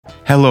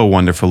Hello,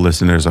 wonderful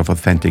listeners of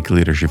Authentic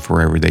Leadership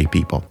for Everyday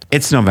People.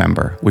 It's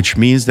November, which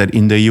means that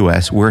in the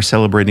US, we're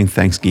celebrating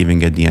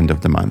Thanksgiving at the end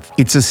of the month.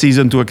 It's a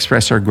season to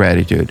express our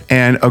gratitude,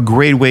 and a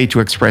great way to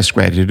express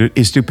gratitude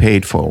is to pay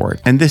it forward.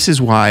 And this is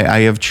why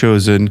I have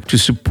chosen to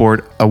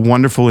support a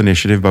wonderful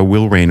initiative by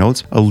Will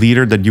Reynolds, a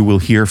leader that you will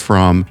hear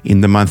from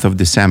in the month of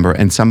December,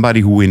 and somebody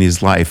who in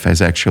his life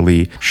has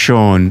actually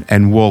shown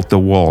and walked the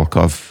walk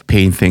of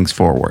paying things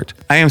forward.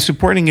 I am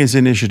supporting his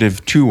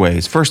initiative two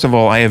ways. First of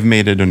all, I have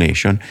made a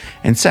donation.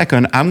 And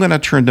second, I'm going to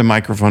turn the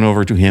microphone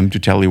over to him to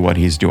tell you what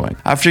he's doing.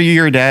 After you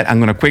hear that, I'm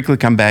going to quickly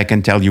come back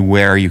and tell you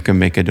where you can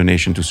make a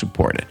donation to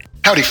support it.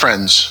 Howdy,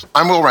 friends.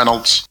 I'm Will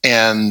Reynolds,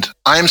 and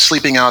I'm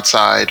sleeping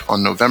outside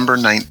on November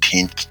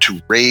 19th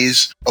to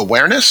raise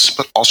awareness,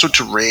 but also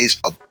to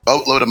raise a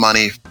boatload of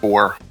money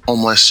for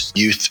homeless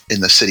youth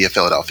in the city of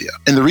Philadelphia.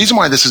 And the reason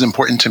why this is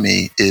important to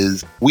me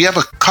is we have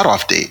a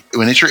cutoff date.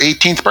 When it's your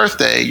 18th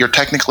birthday, you're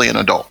technically an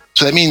adult.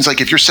 So that means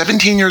if you're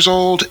 17 years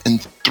old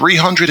and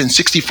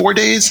 364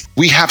 days,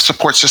 we have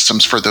support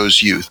systems for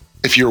those youth.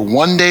 If you're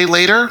 1 day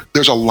later,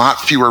 there's a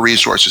lot fewer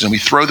resources, and we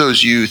throw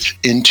those youth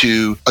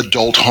into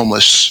adult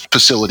homeless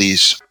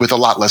facilities with a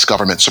lot less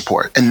government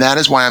support. And that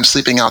is why I'm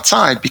sleeping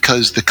outside,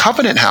 because the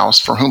Covenant House,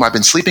 for whom I've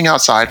been sleeping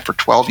outside for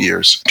 12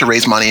 years to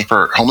raise money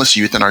for homeless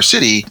youth in our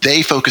city,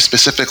 they focus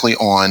specifically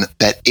on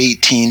that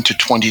 18 to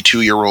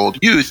 22-year-old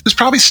youth who's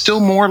probably still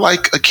more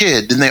like a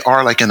kid than they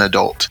are like an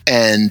adult.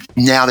 And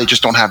now they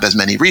just don't have as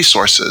many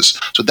resources.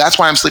 So that's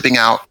why I'm sleeping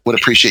out. Would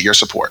appreciate your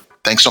support.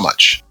 Thanks so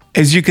much.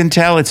 As you can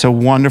tell, it's a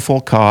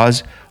wonderful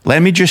cause.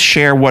 Let me just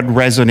share what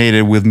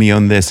resonated with me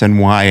on this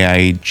and why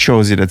I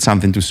chose it as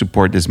something to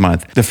support this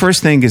month. The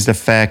first thing is the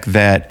fact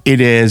that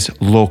it is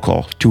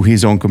local to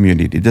his own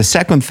community. The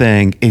second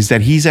thing is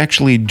that he's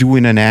actually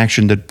doing an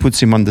action that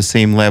puts him on the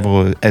same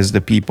level as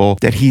the people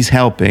that he's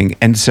helping.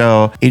 And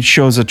so it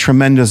shows a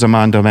tremendous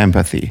amount of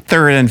empathy.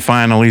 Third and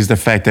finally is the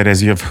fact that,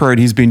 as you have heard,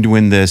 he's been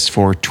doing this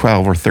for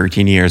 12 or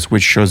 13 years,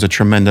 which shows a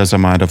tremendous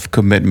amount of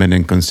commitment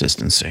and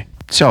consistency.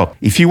 So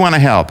if you want to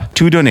help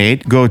to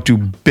donate, go to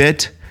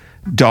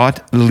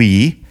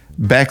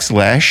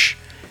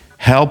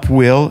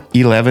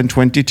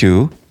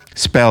bit.ly/helpwill1122,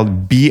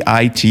 spelled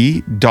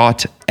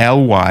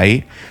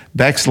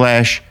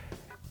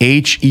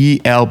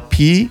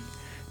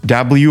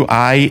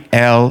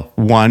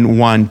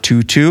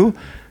bit.ly/HELPWIL1122.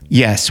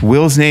 Yes,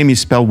 Will's name is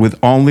spelled with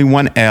only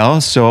one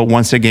L. So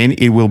once again,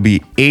 it will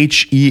be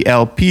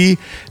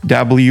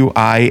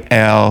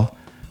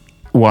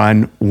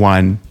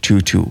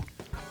HELPWIL1122.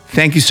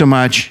 Thank you so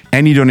much.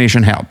 Any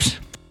donation helps.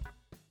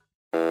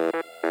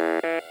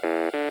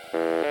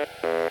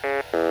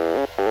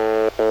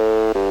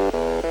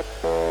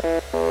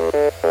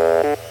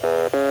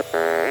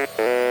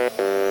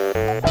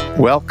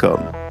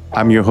 Welcome.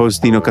 I'm your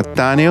host, Dino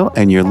Cattaneo,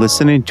 and you're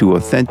listening to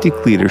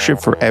Authentic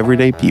Leadership for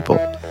Everyday People,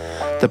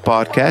 the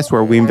podcast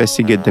where we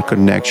investigate the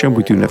connection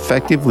between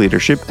effective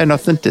leadership and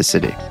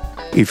authenticity.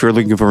 If you're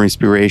looking for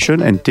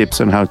inspiration and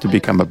tips on how to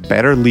become a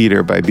better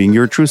leader by being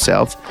your true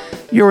self,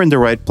 you're in the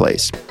right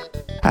place.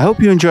 I hope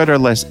you enjoyed our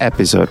last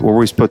episode where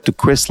we spoke to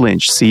Chris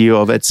Lynch,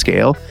 CEO of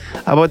AtScale,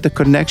 about the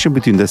connection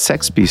between the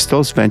Sex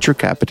Pistols, venture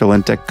capital,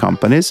 and tech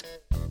companies,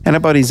 and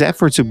about his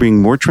efforts to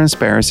bring more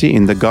transparency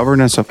in the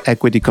governance of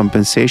equity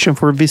compensation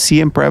for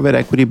VC and private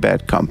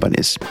equity-backed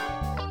companies.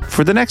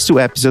 For the next two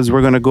episodes,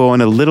 we're going to go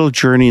on a little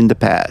journey in the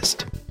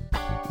past.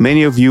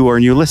 Many of you are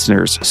new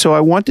listeners, so I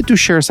wanted to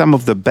share some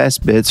of the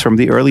best bits from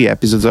the early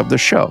episodes of the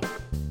show.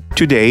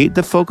 Today,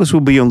 the focus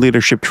will be on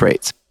leadership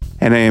traits,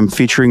 and I am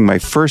featuring my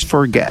first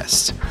four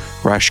guests,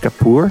 Raj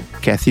Kapoor,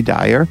 Kathy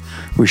Dyer,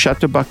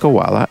 Rishata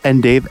Bakawala,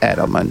 and Dave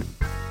Edelman.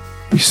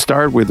 We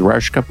start with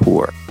Raj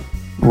Kapoor.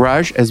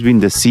 Raj has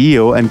been the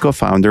CEO and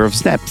co-founder of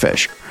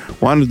Snapfish,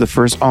 one of the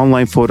first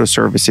online photo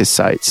services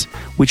sites,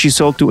 which he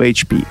sold to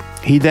HP.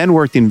 He then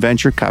worked in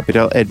venture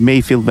capital at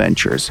Mayfield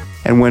Ventures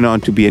and went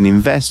on to be an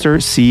investor,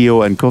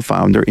 CEO, and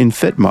co-founder in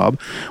FitMob,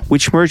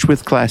 which merged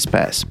with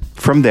ClassPass.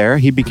 From there,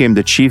 he became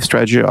the chief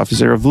strategy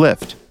officer of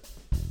Lyft.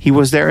 He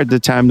was there at the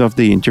time of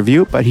the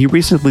interview, but he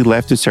recently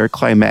left to start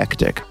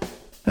Climactic,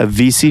 a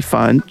VC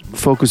fund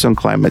focused on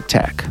climate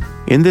tech.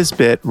 In this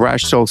bit,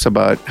 Raj talks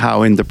about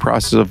how in the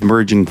process of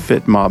merging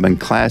FitMob and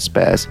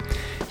ClassPass,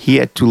 he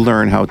had to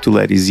learn how to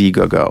let his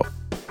ego go,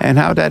 and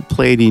how that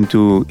played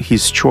into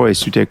his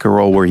choice to take a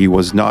role where he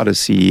was not a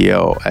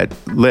CEO at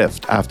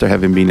Lyft after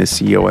having been a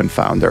CEO and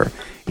founder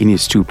in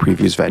his two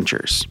previous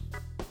ventures.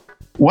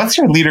 What's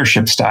your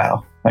leadership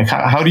style?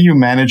 How do you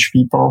manage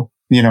people,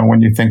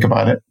 when you think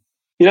about it?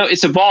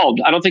 It's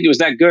evolved. I don't think it was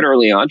that good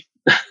early on.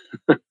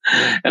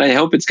 And I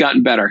hope it's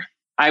gotten better.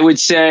 I would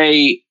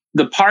say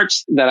the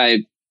parts that I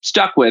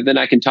stuck with, and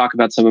I can talk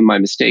about some of my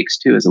mistakes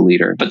too as a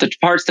leader, but the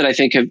parts that I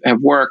think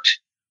have worked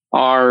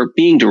are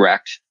being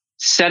direct,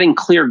 setting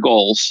clear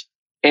goals,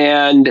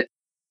 and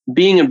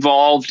being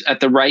involved at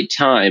the right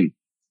time,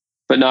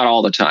 but not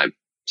all the time.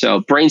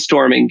 So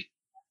brainstorming,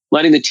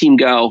 letting the team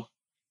go,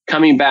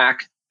 coming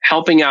back,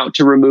 helping out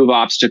to remove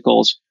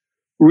obstacles,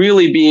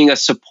 really being a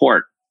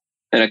support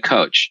and a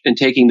coach and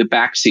taking the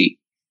back seat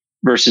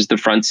versus the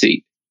front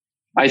seat.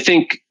 I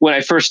think when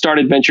I first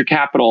started venture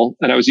capital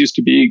and I was used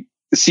to being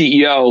the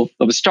CEO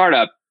of a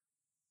startup,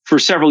 for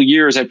several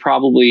years, I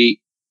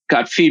probably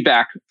got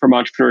feedback from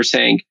entrepreneurs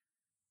saying,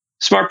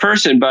 smart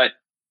person, but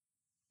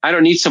I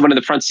don't need someone in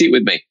the front seat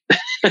with me.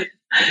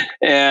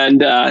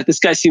 And this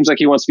guy seems like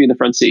he wants to be in the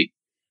front seat.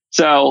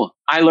 So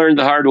I learned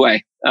the hard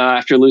way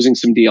after losing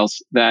some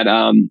deals that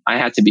I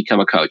had to become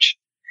a coach.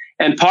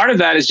 And part of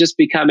that is just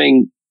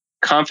becoming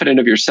confident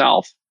of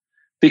yourself.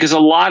 Because a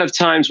lot of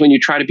times when you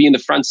try to be in the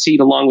front seat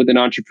along with an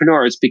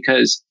entrepreneur, it's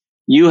because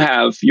you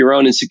have your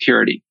own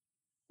insecurity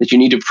that you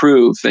need to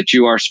prove that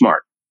you are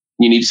smart.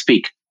 You need to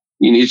speak.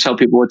 You need to tell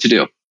people what to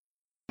do.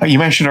 You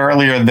mentioned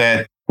earlier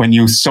that when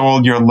you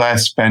sold your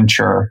last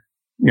venture,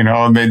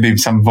 maybe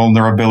some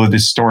vulnerability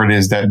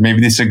stories that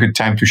maybe this is a good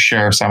time to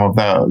share some of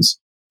those.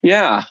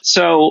 Yeah.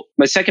 So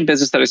my second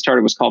business that I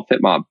started was called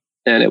FitMob.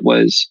 And it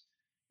was,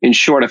 in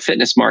short, a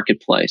fitness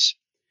marketplace.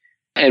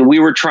 And we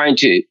were trying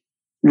to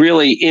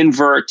really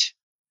invert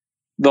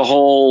the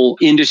whole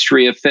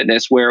industry of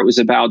fitness, where it was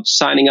about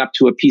signing up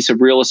to a piece of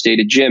real estate,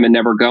 a gym, and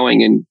never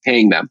going and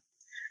paying them.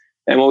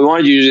 And what we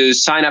wanted you to do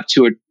is sign up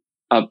to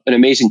an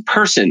amazing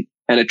person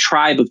and a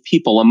tribe of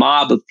people, a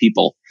mob of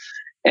people,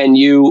 and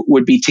you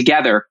would be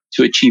together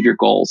to achieve your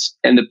goals.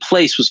 And the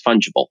place was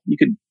fungible. You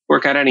could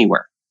work out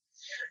anywhere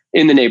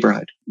in the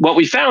neighborhood. What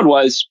we found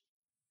was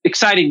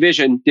exciting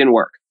vision didn't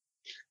work.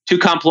 Too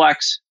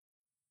complex.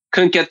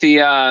 Couldn't get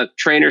the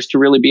trainers to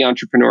really be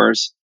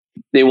entrepreneurs.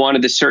 They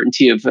wanted the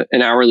certainty of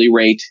an hourly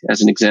rate,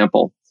 as an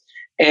example.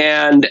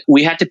 And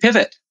we had to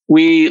pivot.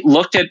 We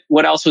looked at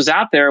what else was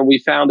out there, and we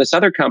found this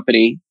other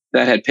company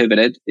that had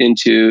pivoted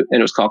into, and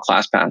it was called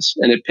ClassPass.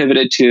 And it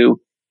pivoted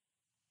to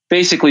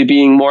basically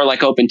being more like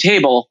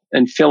OpenTable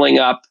and filling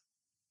up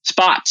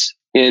spots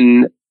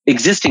in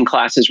existing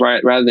classes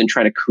rather than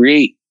trying to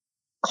create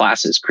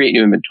classes, create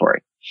new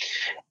inventory.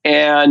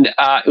 And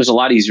it was a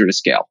lot easier to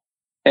scale.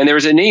 And there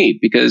was a need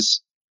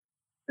because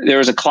there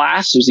was a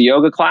class, it was a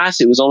yoga class.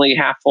 It was only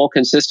half full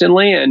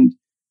consistently, and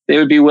they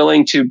would be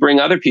willing to bring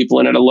other people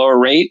in at a lower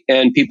rate,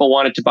 and people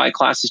wanted to buy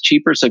classes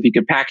cheaper. So if you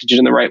could package it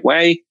in the right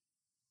way,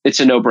 it's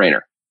a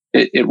no-brainer.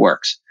 It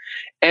works.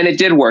 And it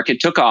did work. It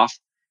took off.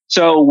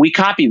 So we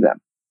copied them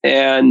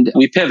and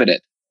we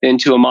pivoted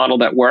into a model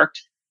that worked.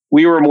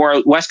 We were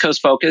more West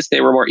Coast focused.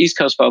 They were more East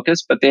Coast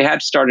focused, but they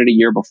had started a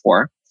year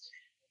before.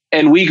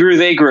 And we grew,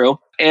 they grew.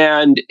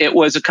 And it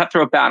was a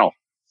cutthroat battle.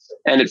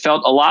 And it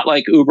felt a lot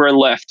like Uber and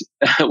Lyft,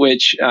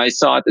 which I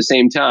saw at the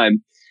same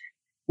time.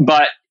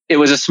 But it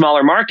was a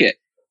smaller market.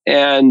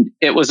 And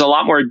it was a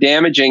lot more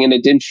damaging, and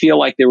it didn't feel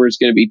like there was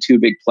going to be two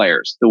big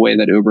players the way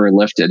that Uber and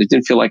Lyft did. It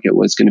didn't feel like it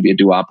was going to be a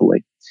duopoly.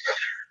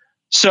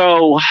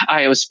 So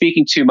I was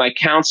speaking to my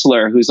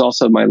counselor, who's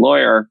also my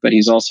lawyer, but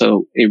he's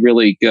also a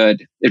really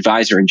good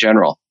advisor in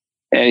general.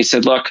 And he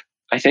said, look,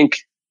 I think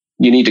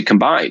you need to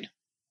combine.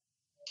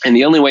 And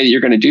the only way that you're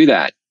going to do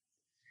that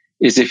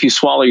is if you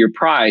swallow your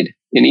pride.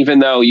 And even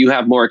though you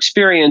have more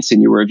experience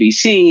and you were a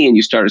VC and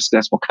you started a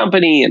successful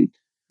company, and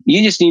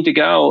you just need to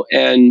go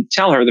and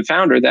tell her, the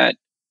founder, that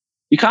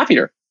you copied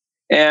her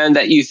and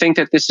that you think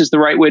that this is the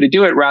right way to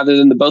do it, rather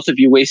than the both of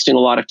you wasting a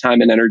lot of time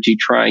and energy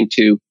trying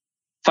to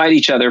fight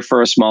each other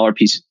for a smaller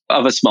piece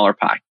of a smaller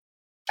pie.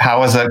 How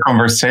was that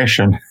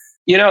conversation?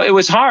 It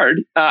was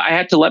hard. I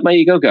had to let my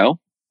ego go,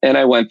 and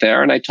I went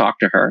there and I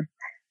talked to her,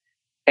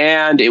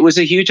 and it was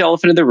a huge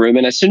elephant in the room.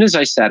 And as soon as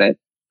I said it,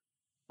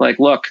 like,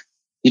 look,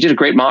 you did a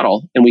great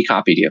model and we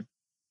copied you,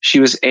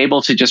 she was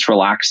able to just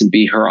relax and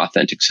be her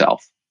authentic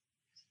self.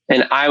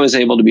 And I was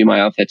able to be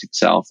my authentic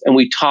self. And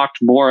we talked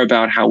more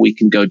about how we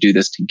can go do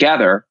this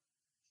together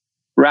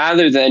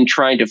rather than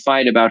trying to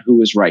fight about who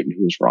was right and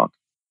who was wrong.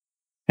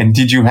 And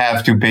did you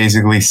have to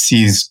basically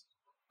seize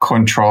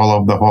control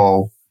of the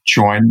whole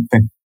joint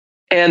thing?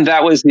 And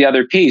that was the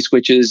other piece,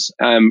 which is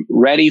I'm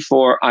ready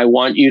for, I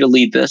want you to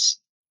lead this,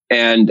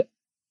 and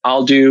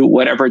I'll do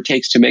whatever it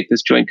takes to make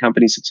this joint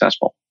company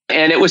successful.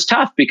 And it was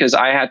tough because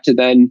I had to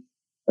then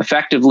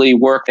effectively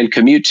work and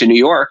commute to New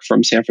York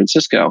from San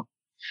Francisco,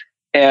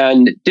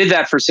 and did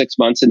that for 6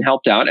 months and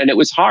helped out. And it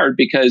was hard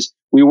because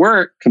we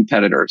were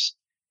competitors.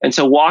 And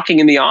so walking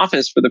in the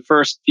office for the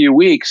first few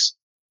weeks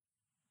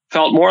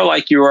felt more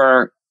like you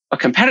were a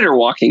competitor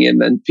walking in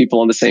than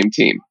people on the same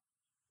team.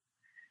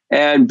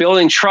 And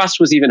building trust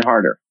was even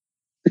harder.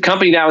 The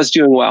company now is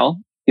doing well.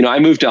 I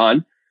moved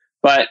on,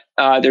 but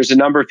there's a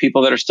number of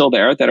people that are still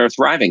there that are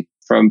thriving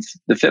from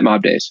the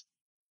FitMob days.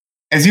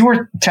 As you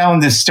were telling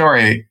this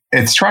story,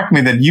 it struck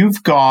me that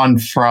you've gone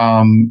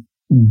from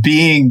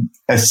being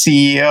a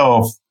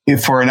CEO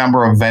for a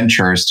number of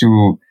ventures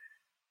to,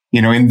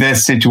 in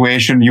this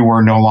situation, you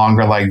were no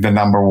longer like the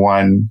number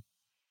one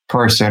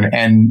person,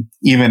 and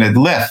even at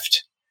Lyft.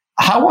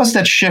 How was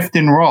that shift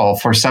in role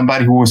for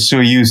somebody who was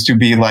so used to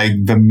be like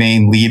the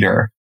main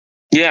leader?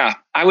 Yeah,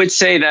 I would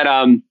say that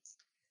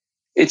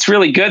it's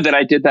really good that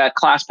I did that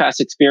ClassPass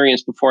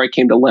experience before I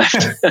came to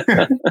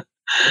Lyft.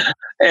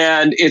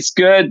 And it's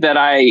good that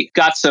I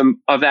got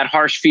some of that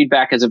harsh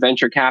feedback as a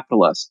venture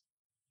capitalist,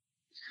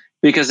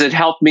 because it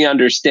helped me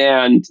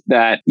understand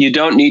that you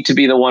don't need to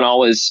be the one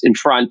always in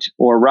front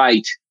or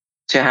right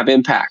to have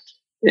impact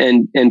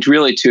and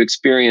really to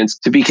experience,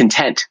 to be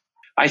content.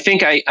 I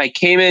think I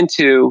came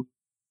into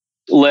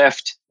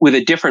Lyft with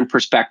a different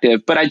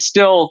perspective, but I'd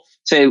still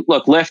say,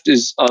 look, Lyft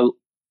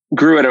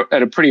grew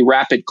at a pretty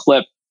rapid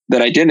clip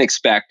that I didn't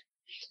expect,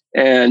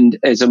 and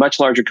is a much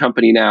larger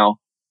company now.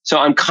 So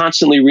I'm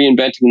constantly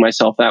reinventing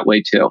myself that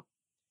way too,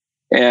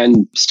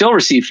 and still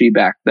receive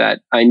feedback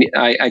that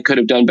I could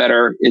have done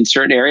better in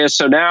certain areas.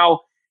 So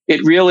now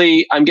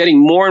I'm getting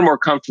more and more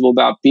comfortable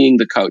about being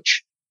the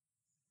coach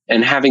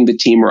and having the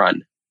team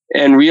run,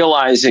 and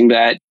realizing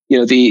that,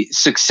 the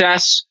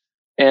success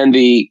and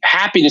the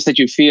happiness that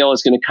you feel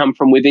is going to come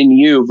from within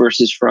you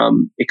versus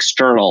from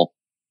external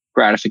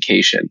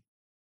gratification.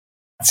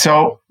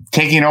 So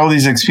taking all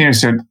these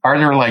experiences, are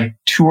there like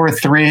 2 or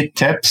 3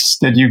 tips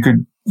that you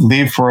could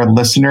leave for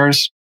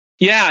listeners?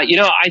 Yeah,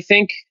 I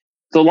think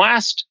the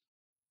last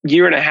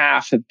year and a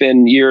half have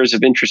been years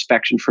of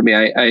introspection for me.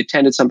 I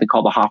attended something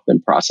called the Hoffman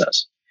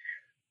Process,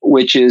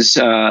 which is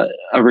a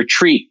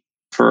retreat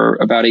for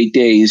about 8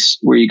 days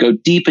where you go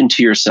deep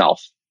into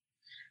yourself.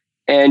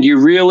 And you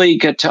really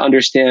get to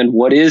understand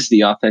what is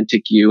the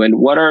authentic you and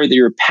what are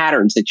your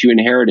patterns that you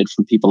inherited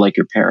from people like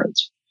your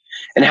parents.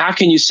 And how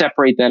can you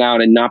separate that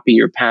out and not be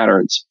your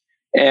patterns?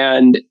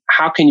 And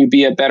how can you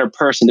be a better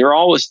person? There are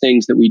always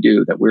things that we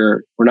do that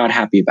we're not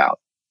happy about.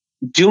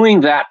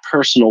 Doing that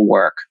personal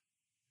work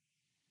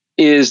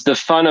is the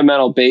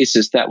fundamental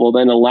basis that will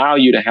then allow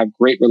you to have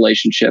great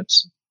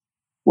relationships,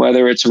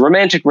 whether it's a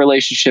romantic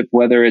relationship,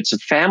 whether it's a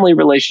family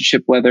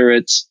relationship, whether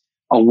it's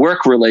a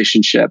work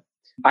relationship.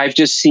 I've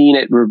just seen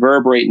it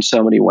reverberate in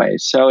so many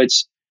ways. So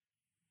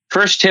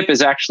first tip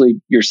is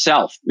actually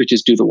yourself, which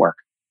is do the work.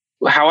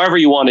 However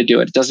you want to do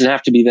it. It doesn't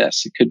have to be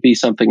this. It could be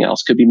something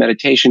else. It could be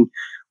meditation.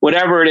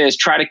 Whatever it is,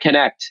 try to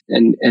connect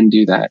and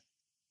do that.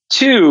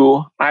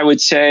 2, I would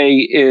say,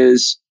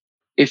 is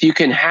if you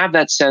can have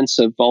that sense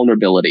of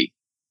vulnerability,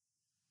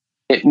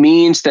 it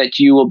means that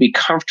you will be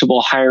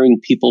comfortable hiring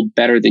people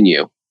better than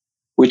you,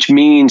 which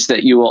means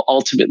that you will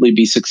ultimately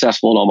be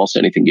successful in almost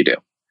anything you do.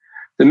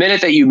 The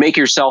minute that you make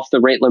yourself the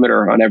rate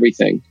limiter on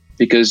everything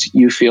because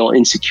you feel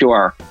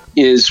insecure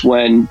is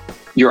when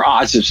your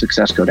odds of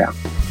success go down.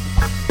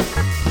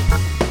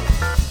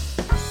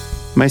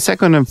 My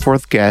second and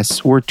fourth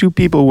guests were 2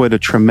 people with a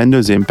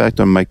tremendous impact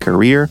on my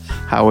career,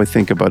 how I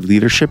think about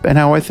leadership, and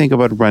how I think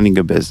about running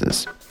a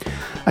business.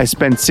 I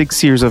spent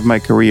 6 years of my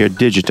career at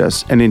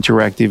Digitas, an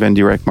interactive and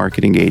direct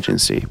marketing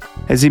agency.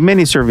 As in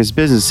many service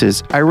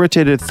businesses, I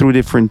rotated through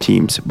different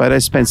teams, but I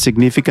spent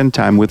significant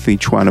time with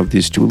each one of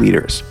these 2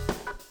 leaders.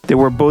 They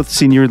were both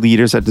senior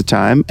leaders at the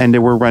time, and they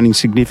were running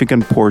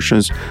significant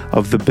portions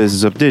of the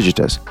business of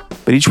Digitas,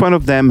 but each one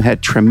of them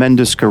had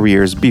tremendous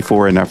careers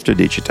before and after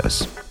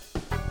Digitas.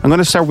 I'm going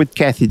to start with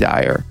Kathy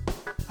Dyer.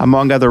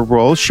 Among other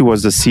roles, she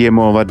was the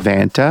CMO of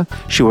Advanta.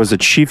 She was the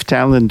Chief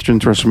Talent and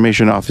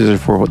Transformation Officer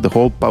for the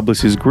whole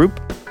Publicis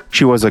Group.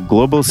 She was a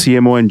global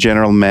CMO and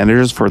general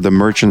manager for the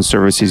Merchant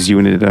Services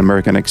Unit at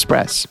American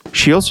Express.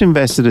 She also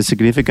invested a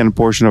significant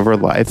portion of her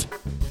life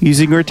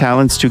using her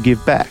talents to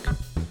give back.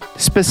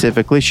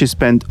 Specifically, she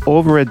spent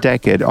over a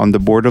decade on the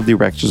board of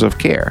directors of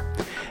CARE.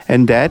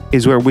 And that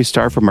is where we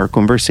start from our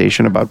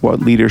conversation about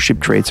what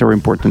leadership traits are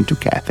important to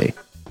Kathy.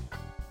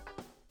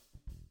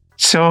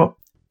 So,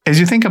 as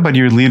you think about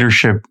your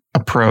leadership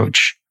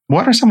approach,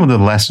 what are some of the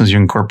lessons you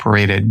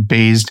incorporated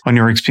based on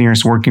your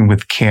experience working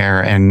with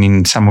CARE and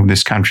in some of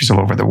these countries all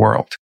over the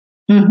world?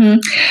 Mm-hmm.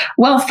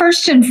 Well,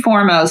 first and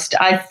foremost,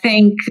 I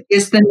think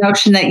is the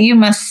notion that you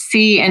must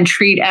see and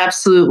treat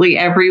absolutely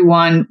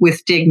everyone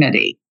with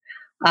dignity.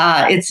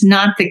 It's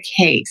not the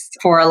case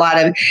for a lot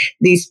of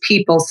these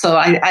people. So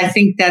I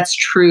think that's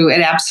true at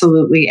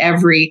absolutely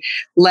every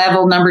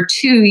level. Number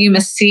 2, you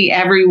must see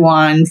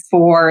everyone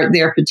for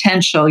their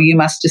potential. You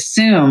must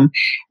assume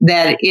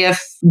that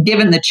if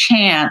given the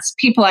chance,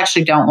 people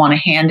actually don't want a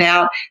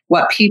handout.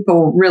 What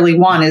people really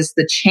want is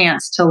the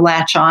chance to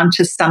latch on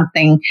to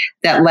something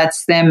that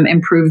lets them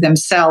improve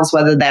themselves,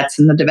 whether that's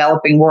in the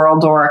developing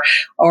world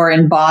or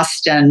in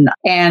Boston.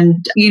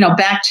 And,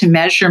 back to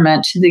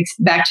measurement,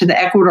 back to the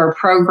Ecuador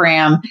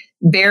program,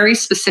 very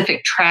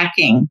specific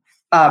tracking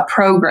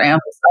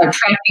programs,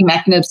 tracking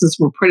mechanisms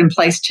were put in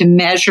place to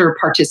measure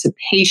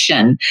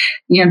participation.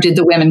 Did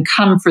the women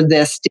come for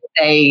this? Did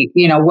they,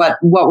 what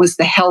was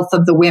the health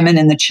of the women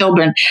and the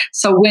children?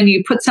 So when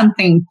you put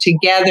something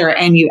together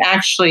and you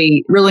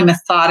actually really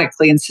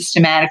methodically and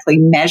systematically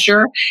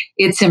measure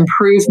its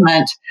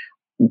improvement,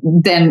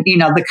 then,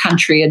 the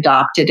country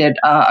adopted it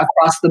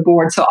across the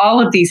board. So all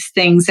of these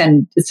things.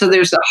 And so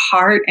there's a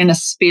heart and a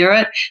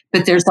spirit,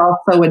 but there's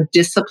also a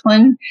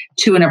discipline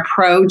to an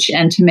approach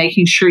and to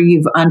making sure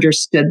you've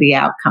understood the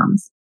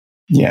outcomes.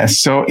 Yes.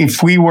 So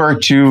if we were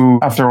to,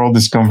 after all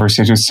this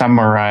conversation,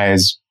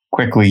 summarize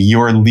quickly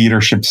your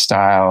leadership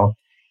style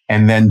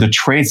and then the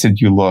traits that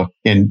you look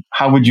in,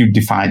 how would you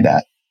define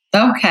that?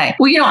 Okay.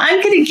 Well,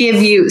 I'm going to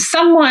give you,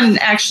 someone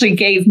actually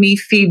gave me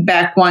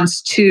feedback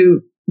once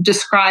to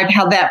describe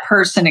how that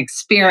person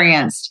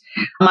experienced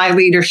my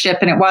leadership.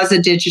 And it was a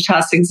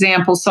Digitas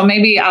example. So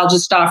maybe I'll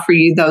just offer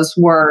you those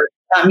words.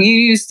 you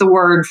used the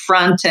word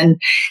front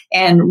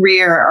and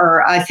rear,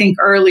 or I think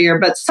earlier,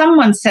 but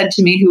someone said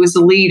to me who was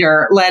a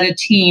leader, led a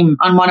team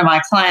on one of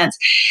my clients.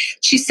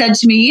 She said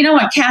to me, you know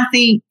what,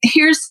 Kathy,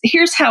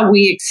 here's how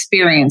we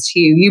experience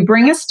you. You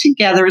bring us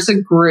together as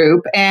a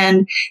group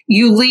and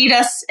you lead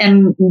us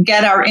and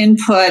get our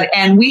input,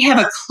 and we have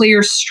a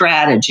clear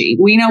strategy.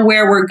 We know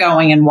where we're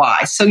going and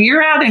why. So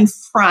you're out in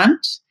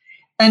front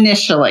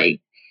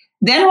initially.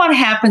 Then what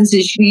happens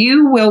is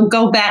you will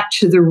go back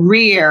to the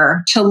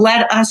rear to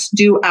let us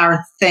do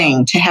our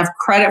thing, to have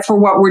credit for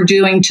what we're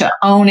doing, to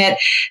own it,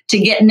 to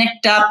get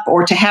nicked up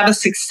or to have a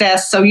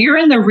success. So you're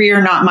in the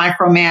rear, not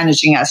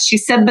micromanaging us. She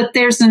said, but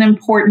there's an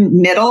important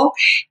middle,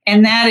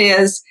 and that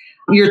is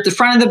you're at the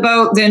front of the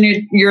boat, then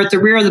you're at the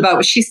rear of the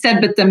boat. She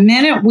said, but the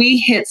minute we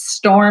hit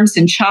storms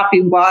and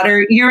choppy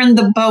water, you're in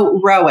the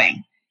boat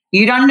rowing.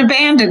 You don't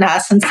abandon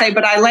us and say,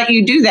 but I let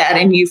you do that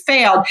and you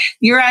failed.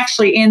 You're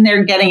actually in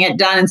there getting it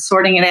done and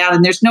sorting it out,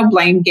 and there's no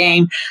blame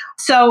game.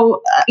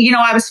 So,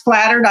 I was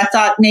flattered. I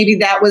thought maybe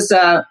that was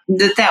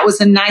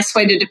a nice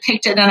way to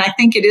depict it. And I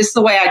think it is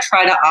the way I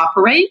try to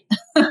operate.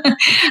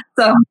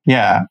 So,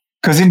 yeah,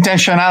 because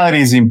intentionality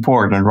is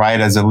important,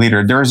 right? As a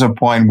leader, there's a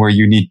point where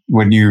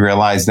when you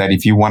realize that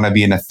if you want to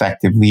be an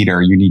effective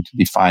leader, you need to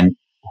define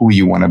who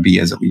you want to be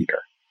as a leader.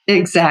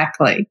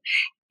 Exactly.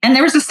 And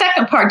there was a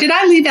second part. Did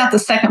I leave out the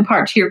second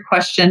part to your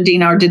question,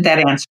 Dino, or did that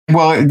answer?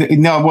 Well,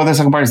 no. Well, the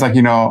second part is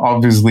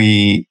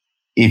obviously,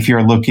 if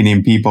you're looking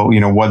in people,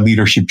 what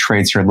leadership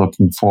traits you're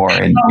looking for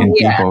in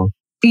people.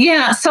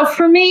 Yeah. So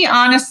for me,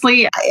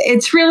 honestly,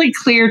 it's really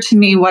clear to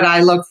me what I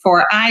look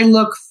for. I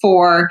look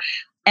for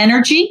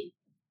energy.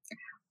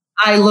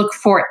 I look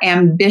for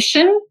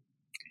ambition.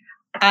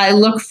 I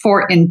look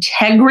for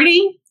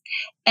integrity.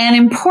 And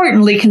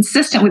importantly,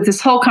 consistent with this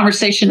whole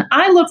conversation,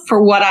 I look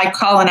for what I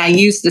call, and I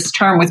use this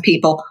term with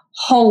people,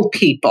 whole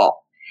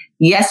people.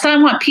 Yes, I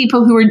want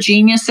people who are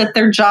genius at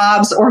their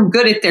jobs or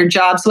good at their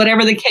jobs,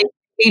 whatever the case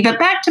may be. But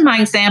back to my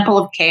example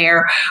of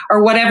care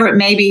or whatever it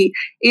may be,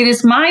 it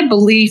is my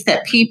belief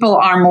that people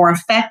are more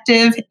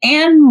effective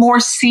and more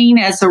seen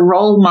as a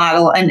role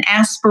model, an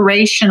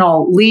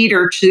aspirational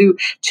leader to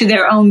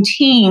their own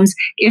teams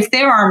if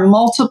there are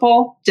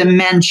multiple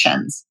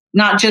dimensions,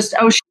 not just,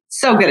 oh, she's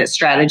so good at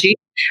strategy.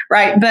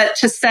 Right. But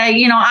to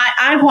say,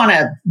 I want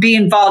to be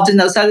involved in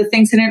those other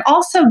things. And it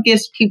also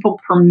gives people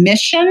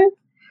permission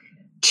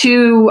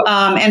to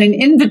and an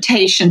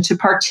invitation to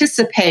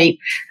participate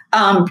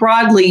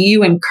broadly.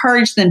 You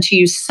encourage them to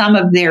use some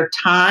of their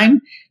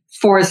time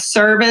for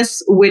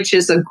service, which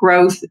is a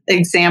growth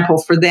example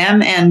for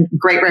them and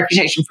great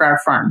reputation for our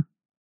firm.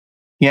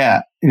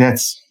 Yeah,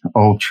 that's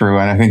all true.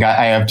 And I think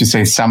I have to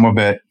say some of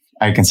it,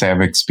 I can say I've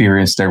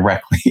experienced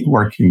directly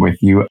working with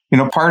you.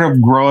 Part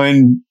of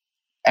growing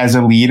as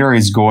a leader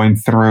is going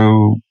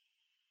through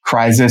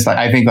crisis.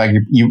 I think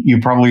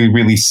you probably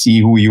really see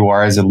who you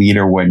are as a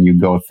leader when you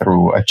go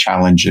through a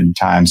challenging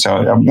time. So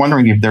I'm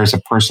wondering if there's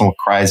a personal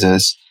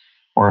crisis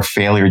or a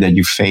failure that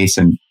you face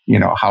and,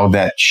 how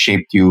that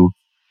shaped you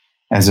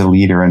as a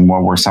leader and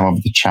what were some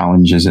of the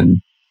challenges. And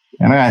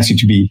I ask you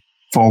to be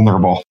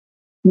vulnerable.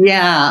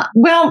 Yeah.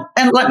 Well,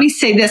 and let me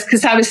say this,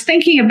 because I was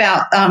thinking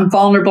about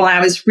vulnerable. And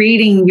I was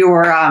reading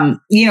your,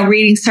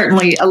 reading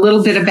certainly a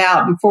little bit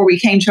about before we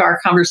came to our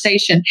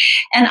conversation.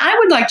 And I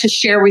would like to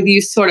share with you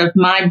sort of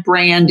my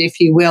brand, if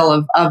you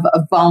will, of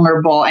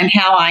vulnerable and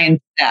how I am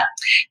that.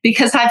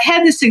 Because I've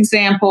had this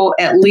example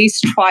at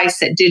least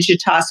twice at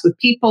Digitas with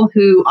people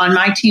who on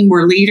my team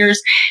were leaders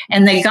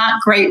and they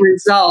got great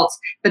results,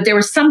 but there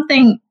was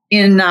something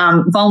in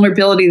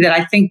vulnerability that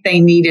I think they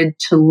needed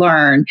to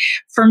learn.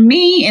 For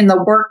me, in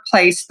the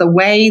workplace, the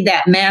way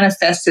that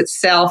manifests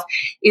itself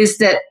is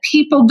that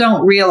people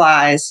don't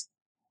realize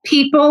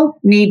people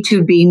need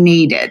to be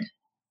needed.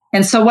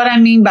 And so what I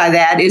mean by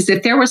that is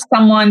if there was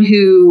someone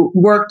who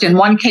worked in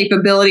one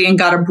capability and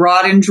got a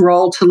broadened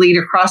role to lead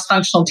a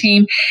cross-functional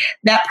team,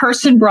 that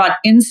person brought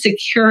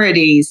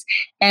insecurities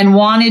and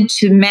wanted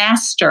to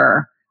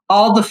master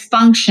all the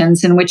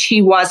functions in which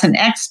he was an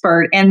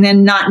expert and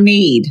then not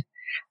need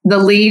the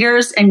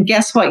leaders. And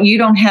guess what? You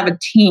don't have a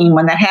team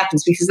when that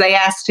happens because they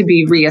ask to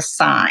be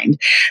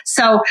reassigned.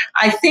 So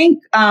I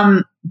think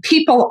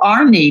people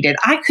are needed.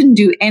 I couldn't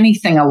do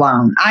anything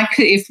alone. I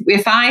could,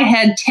 if I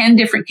had 10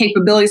 different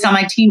capabilities on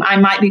my team, I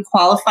might be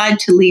qualified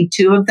to lead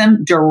 2 of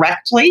them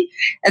directly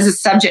as a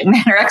subject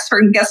matter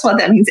expert. And guess what?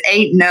 That means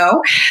 8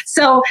 no.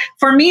 So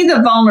for me,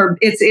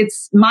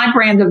 it's my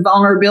brand of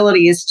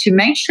vulnerability is to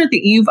make sure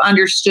that you've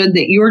understood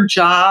that your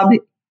job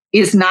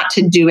is not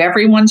to do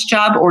everyone's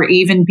job or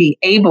even be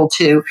able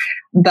to,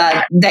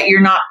 but that you're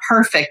not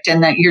perfect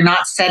and that you're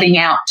not setting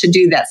out to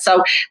do that.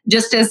 So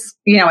just as,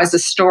 as a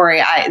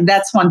story,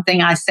 that's one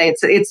thing I say.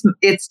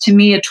 It's to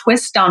me a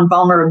twist on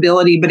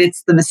vulnerability, but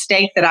it's the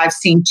mistake that I've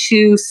seen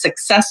 2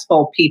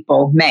 successful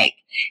people make.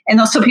 And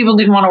also people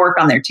didn't want to work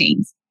on their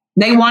teams.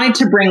 They wanted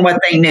to bring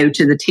what they knew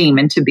to the team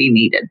and to be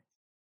needed.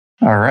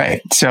 All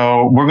right.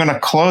 So we're going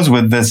to close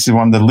with this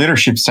one, the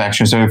leadership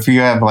section. So if you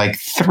have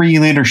 3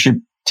 leadership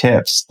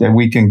tips that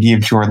we can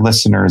give to our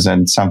listeners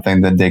and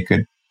something that they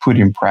could put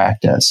in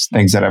practice?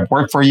 Things that have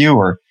worked for you,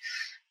 or,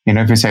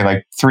 if you say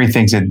like 3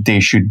 things that they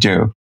should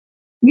do.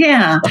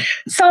 Yeah.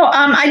 So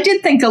I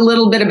did think a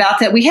little bit about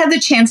that. We had the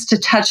chance to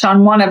touch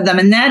on one of them,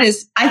 and that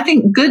is, I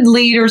think good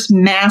leaders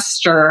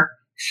master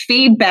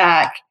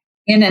feedback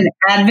in an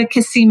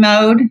advocacy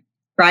mode,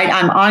 right?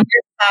 I'm on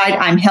your side.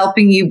 I'm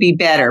helping you be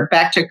better.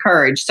 Back to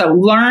courage. So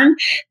learn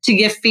to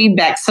give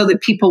feedback so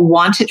that people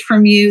want it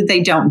from you.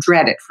 They don't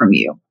dread it from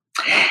you.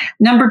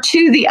 Number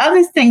 2, the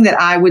other thing that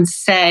I would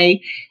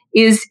say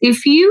is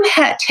if you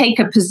take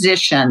a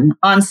position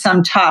on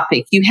some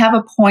topic, you have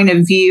a point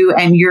of view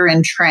and you're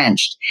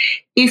entrenched.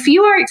 If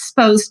you are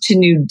exposed to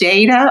new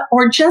data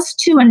or just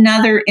to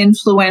another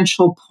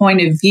influential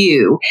point of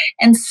view,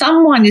 and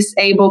someone is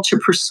able to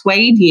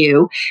persuade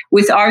you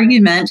with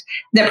argument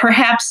that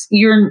perhaps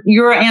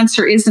your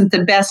answer isn't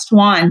the best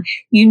one,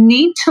 you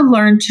need to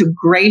learn to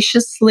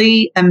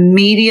graciously,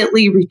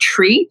 immediately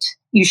retreat.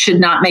 You should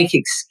not make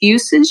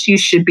excuses. You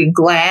should be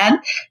glad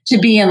to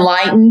be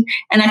enlightened.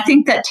 And I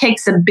think that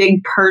takes a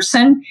big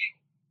person.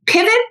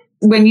 Pivot.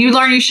 When you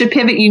learn you should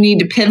pivot, you need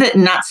to pivot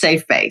and not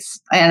save face.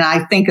 And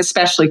I think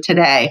especially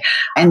today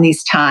in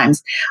these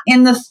times.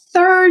 And the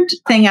third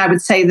thing I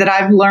would say that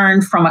I've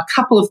learned from a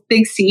couple of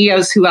big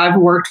CEOs who I've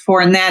worked for,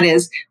 and that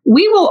is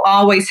we will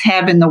always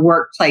have in the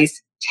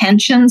workplace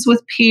tensions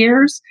with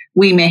peers.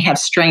 We may have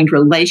strained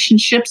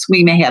relationships.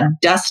 We may have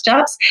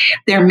dust-ups.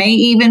 There may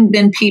even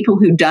been people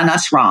who've done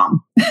us wrong,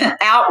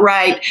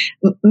 outright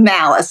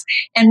malice.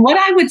 And what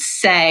I would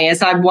say,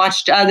 as I've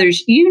watched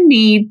others, you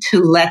need to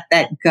let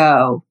that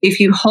go. If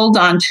you hold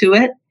on to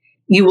it,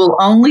 you will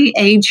only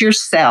age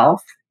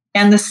yourself.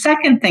 And the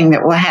second thing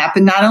that will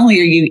happen, not only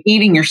are you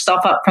eating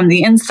yourself up from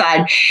the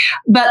inside,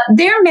 but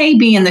there may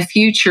be in the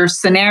future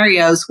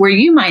scenarios where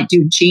you might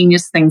do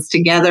genius things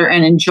together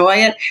and enjoy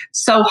it.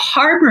 So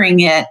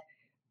harboring it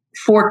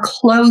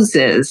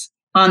forecloses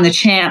on the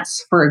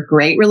chance for a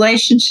great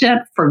relationship,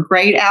 for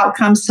great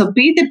outcomes. So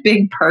be the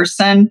big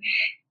person,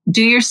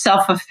 do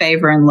yourself a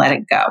favor and let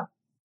it go.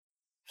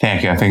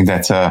 Thank you. I think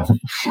that's a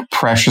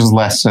precious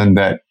lesson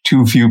that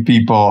too few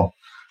people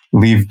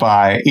leave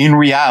by in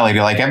reality.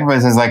 Like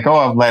everybody says like, oh,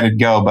 I've let it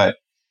go. But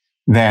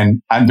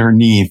then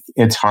underneath,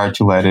 it's hard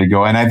to let it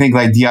go. And I think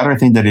like the other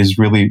thing that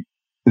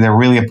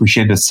really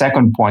appreciate the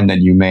second point that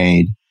you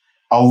made.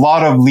 A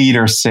lot of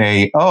leaders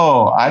say,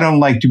 oh, I don't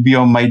like to be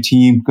on my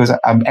team because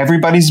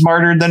everybody's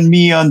smarter than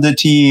me on the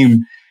team.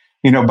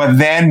 But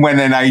then when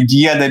an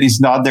idea that is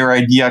not their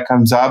idea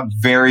comes up,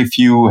 very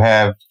few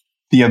have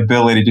the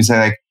ability to say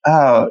like,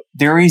 oh,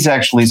 there is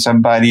actually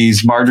somebody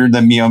smarter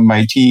than me on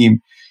my team.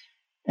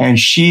 And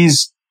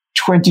she's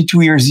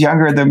 22 years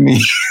younger than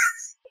me.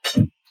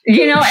 And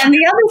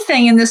the other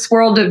thing in this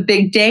world of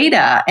big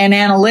data and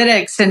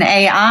analytics and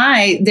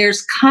AI,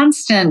 there's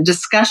constant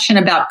discussion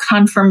about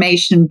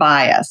confirmation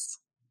bias,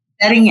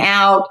 setting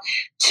out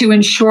to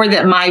ensure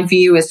that my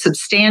view is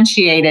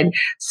substantiated.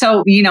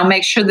 So,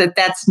 make sure that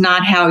that's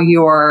not how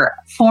you're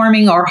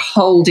forming or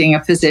holding a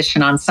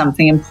position on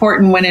something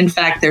important when in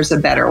fact there's a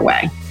better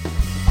way.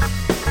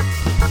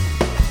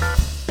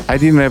 I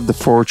didn't have the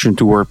fortune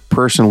to work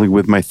personally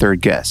with my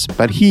third guest,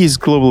 but he is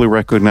globally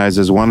recognized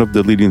as one of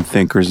the leading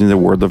thinkers in the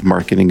world of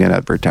marketing and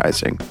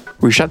advertising.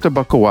 Rishata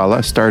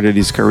Bakawala started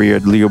his career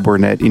at Leo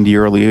Burnett in the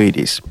early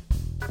 80s,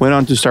 went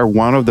on to start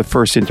one of the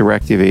first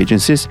interactive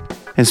agencies,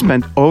 and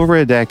spent over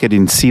a decade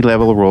in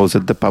C-level roles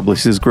at the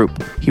Publicis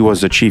Group. He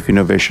was the Chief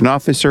Innovation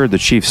Officer, the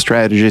Chief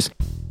Strategist,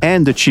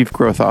 and the Chief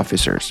Growth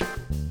Officers.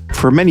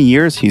 For many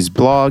years, his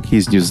blog,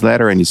 his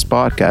newsletter, and his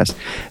podcast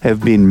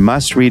have been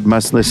must-read,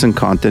 must-listen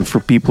content for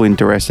people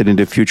interested in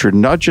the future,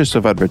 not just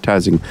of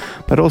advertising,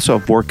 but also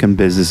of work and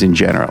business in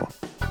general.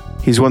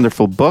 His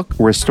wonderful book,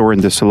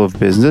 Restoring the Soul of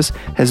Business,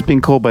 has been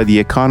called by The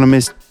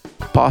Economist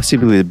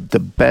possibly the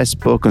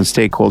best book on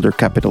stakeholder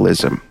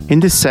capitalism.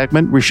 In this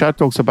segment, Rishad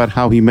talks about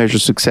how he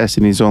measures success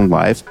in his own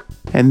life,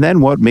 and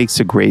then what makes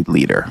a great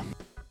leader.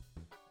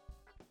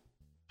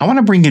 I want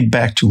to bring it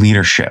back to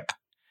leadership.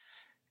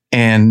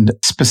 And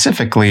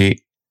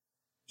specifically,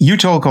 you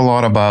talk a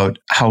lot about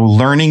how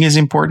learning is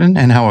important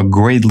and how a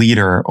great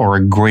leader or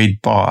a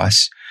great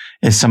boss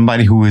is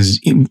somebody who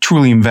is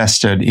truly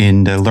invested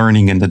in the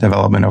learning and the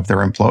development of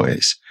their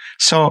employees.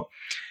 So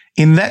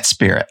in that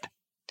spirit,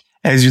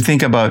 as you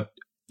think about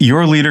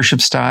your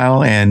leadership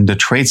style and the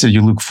traits that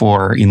you look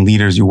for in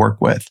leaders you work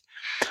with,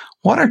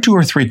 what are 2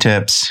 or 3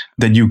 tips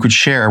that you could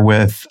share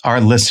with our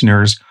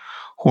listeners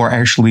who are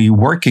actually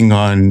working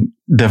on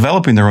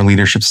developing their own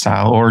leadership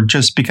style or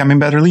just becoming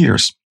better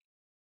leaders?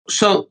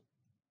 So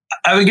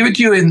I will give it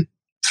to you in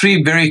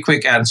 3 very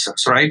quick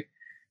answers, right?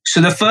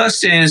 So the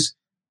first is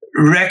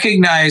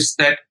recognize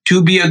that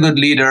to be a good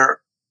leader,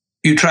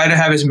 you try to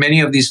have as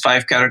many of these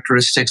 5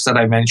 characteristics that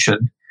I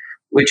mentioned,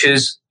 which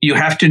is you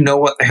have to know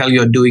what the hell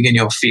you're doing in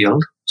your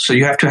field. So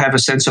you have to have a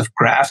sense of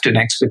craft and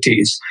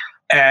expertise.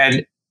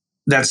 And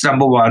that's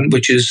number 1,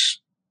 which is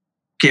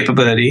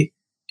capability.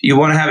 You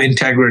want to have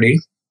integrity.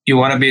 You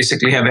want to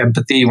basically have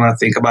empathy. You want to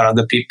think about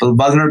other people.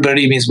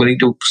 Vulnerability means willing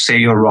to say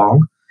you're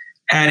wrong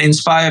and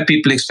inspire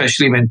people,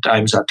 especially when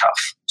times are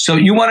tough. So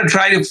you want to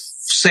try to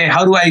say,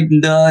 how do I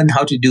learn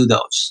how to do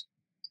those?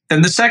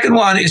 Then the second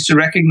one is to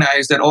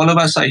recognize that all of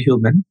us are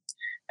human.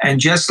 And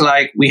just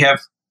like we have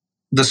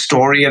the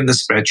story and the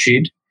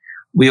spreadsheet,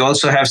 we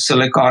also have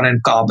silicon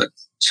and carbon.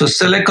 So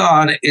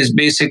silicon is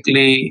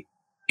basically,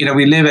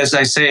 we live, as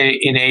I say,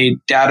 in a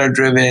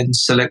data-driven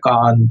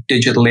silicon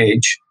digital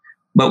age,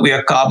 but we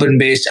are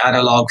carbon-based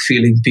analog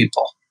feeling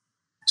people.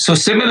 So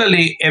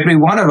similarly, every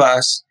one of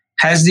us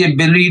has the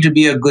ability to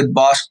be a good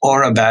boss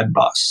or a bad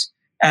boss.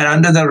 And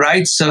under the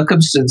right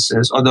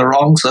circumstances or the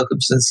wrong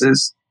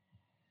circumstances,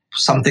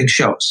 something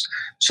shows.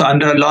 So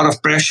under a lot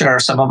of pressure,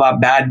 some of our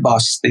bad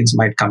boss things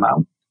might come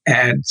out.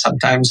 And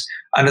sometimes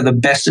under the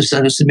best of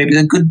circumstances, maybe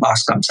the good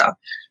boss comes out.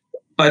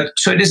 But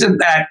so it isn't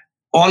that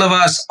all of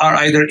us are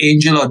either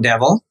angel or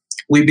devil.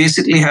 We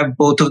basically have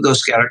both of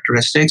those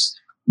characteristics.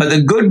 But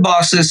the good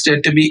bosses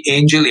tend to be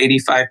angel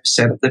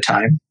 85% of the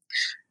time.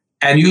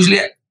 And usually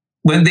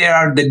when they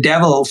are the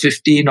devil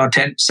 15 or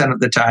 10% of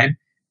the time,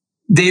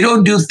 they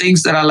don't do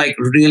things that are like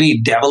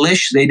really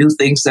devilish. They do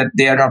things that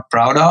they are not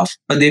proud of,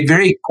 but they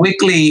very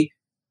quickly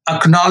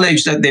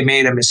acknowledge that they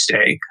made a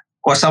mistake.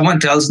 Or someone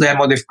tells them,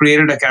 or they've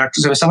created a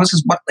character. So someone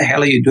says, what the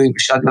hell are you doing,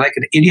 Vishal? You're like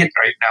an idiot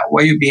right now.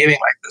 Why are you behaving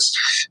like this?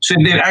 So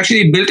if they've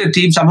actually built a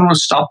team, someone will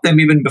stop them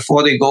even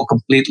before they go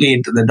completely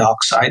into the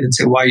dark side and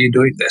say, why are you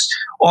doing this?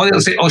 Or they'll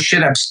say, oh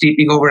shit, I'm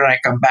sleeping over and I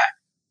come back.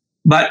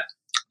 But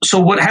so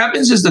what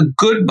happens is the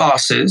good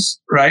bosses,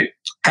 right,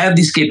 have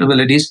these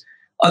capabilities.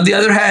 On the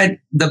other hand,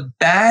 the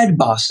bad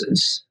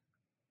bosses,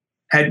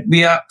 we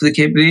have the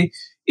capability,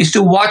 is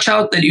to watch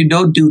out that you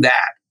don't do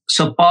that.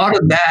 So part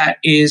of that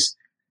is,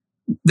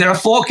 there are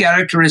 4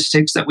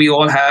 characteristics that we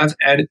all have,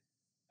 and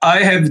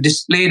I have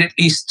displayed at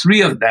least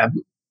 3 of them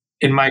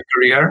in my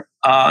career,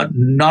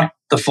 not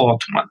the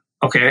 4th one,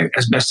 okay,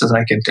 as best as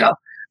I can tell.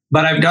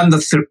 But I've done the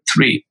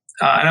 3.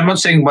 And I'm not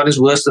saying one is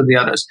worse than the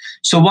others.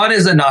 So one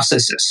is the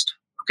narcissist.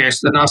 Okay,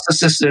 so the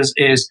narcissist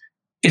is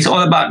it's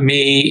all about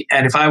me,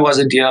 and if I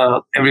wasn't here,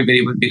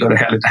 everybody would be going to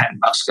hell in a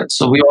handbasket.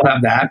 So we all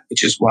have that,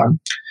 which is one.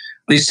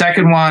 The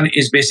second one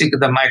is basically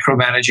the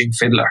micromanaging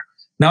fiddler.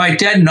 Now, I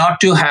tend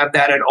not to have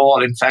that at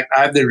all. In fact,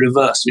 I have the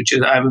reverse, which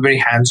is I have a very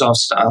hands-off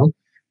style.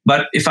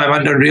 But if I'm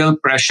under real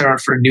pressure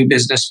for a new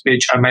business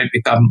pitch, I might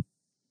become,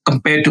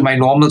 compared to my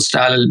normal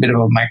style, a little bit of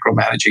a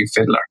micromanaging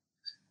fiddler.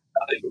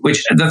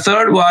 Which the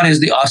third one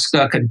is the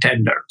Oscar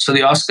contender. So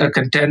the Oscar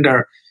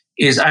contender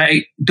is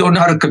I don't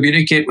know how to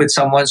communicate with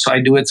someone, so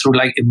I do it through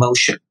like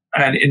emotion.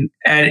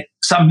 And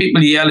some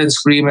people yell and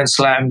scream and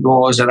slam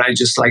doors, and I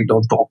just like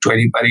don't talk to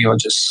anybody or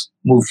just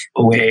move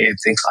away and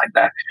things like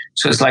that.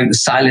 So it's like the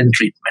silent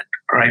treatment,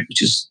 right?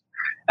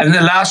 And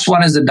the last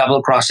one is the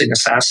double-crossing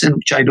assassin,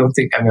 which I don't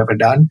think I've ever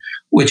done,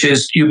 which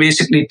is you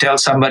basically tell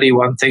somebody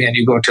one thing and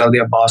you go tell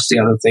their boss the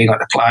other thing or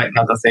the client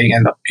another thing,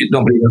 and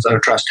nobody knows how to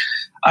trust.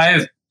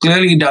 I've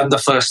clearly done the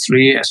first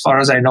 3. As far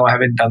as I know, I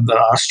haven't done the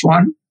last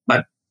one,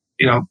 but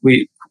we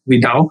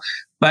know.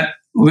 But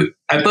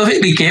I'm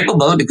perfectly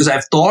capable because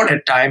I've thought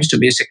at times to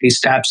basically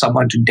stab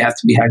someone to death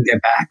behind their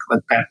back,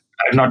 but that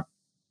I've not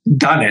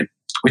done it,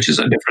 which is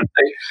a different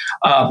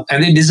thing.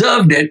 And they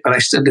deserved it, but I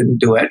still didn't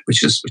do it,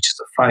 which is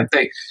a fine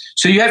thing.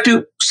 So you have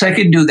to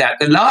second do that.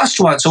 The last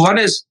one, so one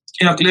is,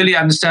 clearly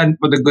understand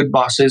what the good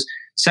boss is.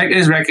 Second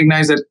is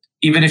recognize that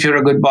even if you're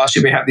a good boss,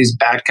 you may have these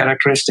bad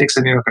characteristics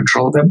and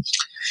control them.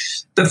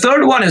 The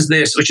third one is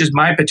this, which is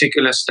my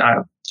particular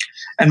style.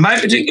 And my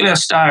particular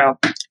style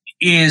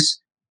is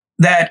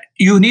that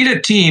you need a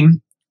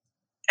team,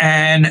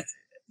 and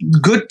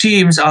good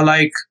teams are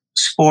like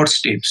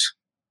sports teams.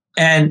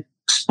 And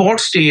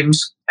sports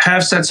teams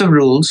have sets of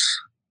rules,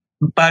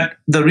 but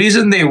the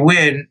reason they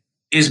win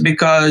is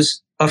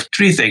because of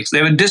 3 things. They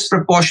have a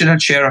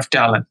disproportionate share of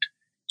talent.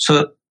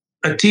 So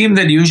a team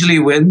that usually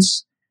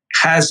wins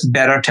has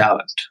better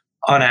talent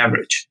on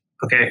average.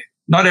 Okay.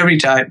 Not every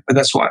time, but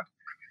that's one.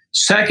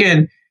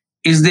 Second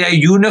is they are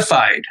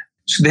unified.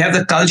 So they have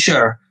the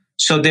culture.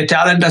 So their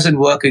talent doesn't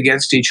work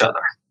against each other.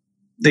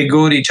 They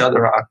go at each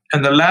other on.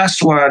 And the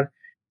last one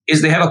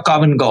is they have a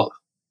common goal.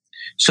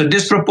 So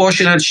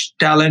disproportionate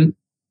talent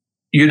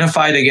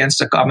unified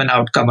against a common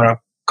outcome or a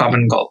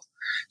common goal.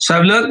 So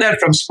I've learned that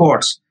from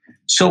sports.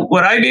 So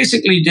what I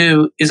basically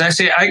do is I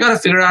say, I got to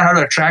figure out how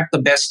to attract the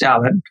best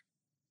talent,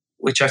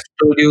 which I've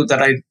told you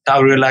that I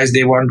now realize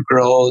they want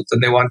growth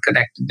and they want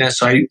connectedness.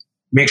 So I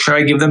make sure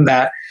I give them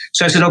that.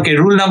 So I said, okay,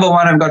 rule number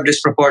 1, I've got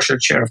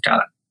disproportionate share of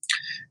talent.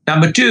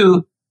 Number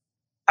 2,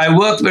 I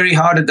work very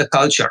hard at the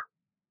culture.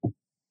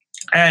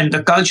 And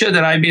the culture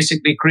that I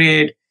basically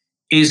create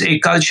is a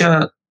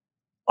culture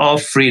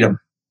of freedom.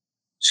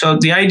 So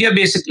the idea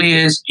basically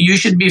is you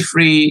should be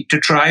free to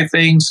try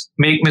things,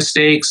 make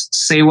mistakes,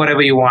 say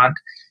whatever you want.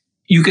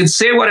 You can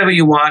say whatever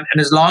you want, and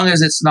as long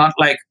as it's not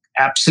like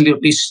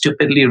absolutely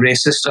stupidly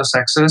racist or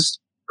sexist,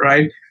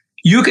 right?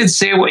 You can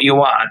say what you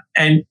want.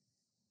 And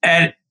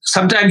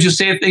sometimes you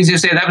say things, you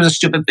say that was a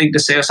stupid thing to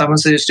say, or someone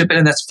says it's stupid,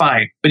 and that's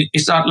fine. But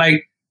it's not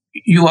like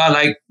you are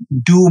like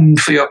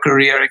doomed for your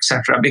career,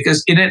 etc.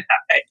 Because in it,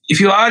 if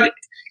you are,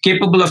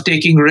 capable of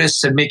taking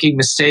risks and making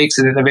mistakes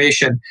and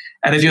innovation.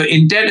 And if your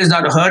intent is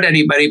not to hurt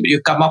anybody, but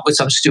you come up with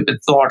some stupid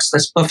thoughts,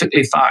 that's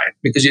perfectly fine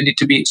because you need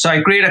to be. So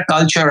I create a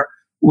culture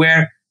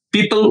where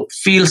people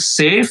feel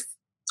safe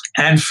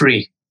and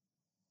free.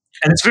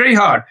 And it's very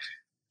hard,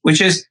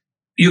 which is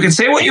you can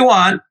say what you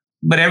want,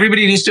 but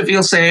everybody needs to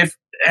feel safe.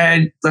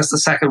 And that's the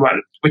second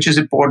one, which is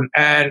important.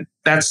 And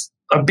that's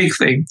a big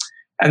thing.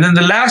 And then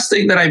the last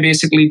thing that I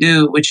basically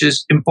do, which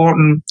is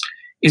important,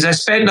 is I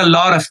spend a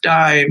lot of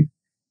time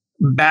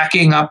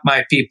backing up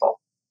my people.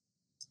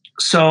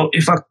 So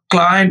if a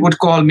client would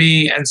call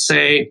me and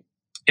say,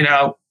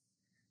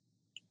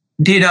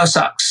 Dino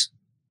sucks,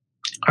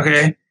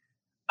 okay,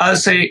 I'll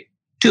say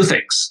two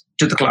things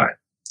to the client.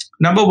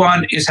 Number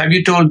one is, have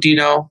you told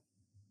Dino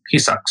he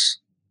sucks?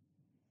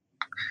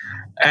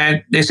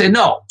 And they say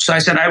no. So I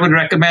said, I would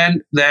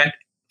recommend that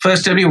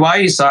first tell me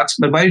why he sucks,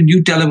 but why did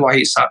you tell him why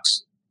he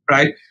sucks,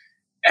 right?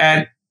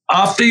 And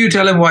after you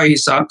tell him why he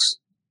sucks,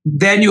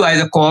 then you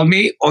either call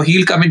me or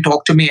he'll come and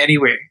talk to me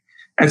anyway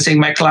and say,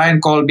 my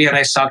client called me and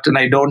I sucked and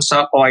I don't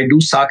suck, or I do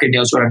suck and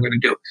here's what I'm going to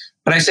do.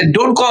 But I said,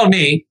 don't call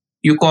me,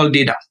 you call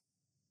Dino.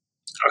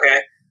 Okay.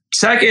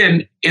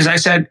 Second is I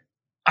said,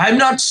 I'm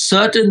not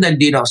certain that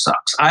Dino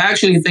sucks. I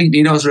actually think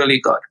Dino's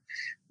really good.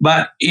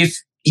 But if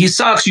he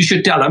sucks, you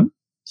should tell him.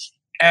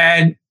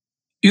 And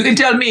you can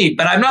tell me,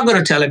 but I'm not going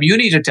to tell him. You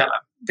need to tell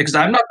him because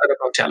I'm not going to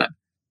go tell him.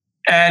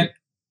 And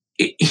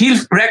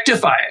he'll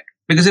rectify it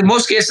because in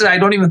most cases, I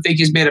don't even think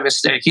he's made a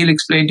mistake. He'll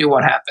explain to you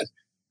what happened.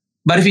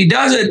 But if he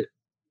doesn't,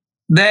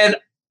 then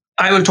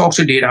I will talk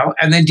to Dino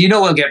and then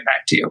Dino will get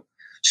back to you.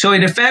 So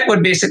in effect,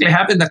 what basically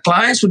happened, the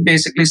clients would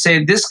basically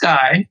say, this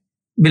guy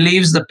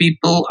believes the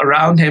people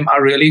around him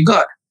are really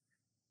good.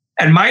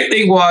 And my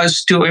thing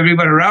was to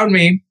everyone around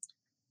me,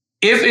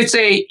 if it's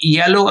a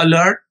yellow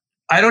alert,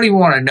 I don't even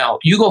want to know.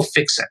 You go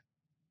fix it.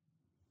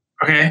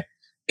 Okay?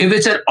 If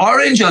it's an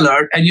orange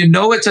alert and you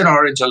know it's an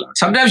orange alert,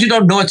 sometimes you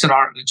don't know it's an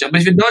orange alert,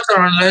 but if you know it's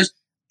an orange alert,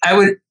 I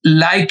would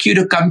like you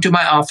to come to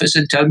my office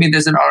and tell me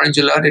there's an orange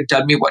alert and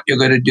tell me what you're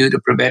going to do to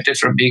prevent it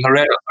from being a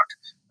red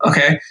alert.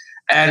 Okay?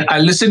 And I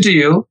listen to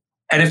you.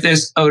 And if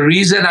there's a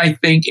reason I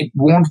think it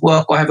won't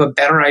work or have a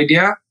better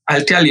idea,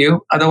 I'll tell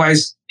you.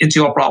 Otherwise, it's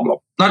your problem.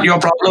 Not your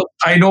problem.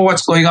 I know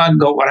what's going on.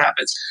 Know what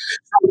happens.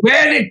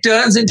 When it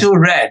turns into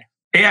red,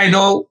 A, I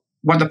know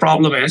what the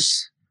problem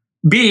is.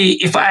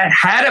 B, if I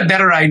had a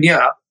better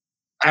idea,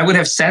 I would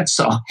have said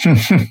so.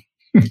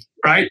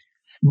 Right?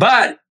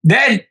 But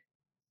then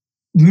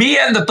me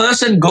and the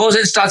person goes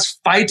and starts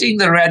fighting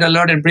the red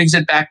alert and brings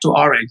it back to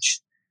orange.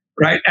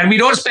 Right? And we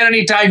don't spend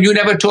any time. You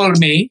never told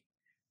me.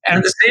 And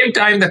at the same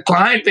time, the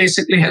client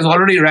basically has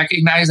already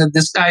recognized that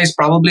this guy is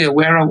probably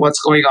aware of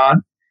what's going on.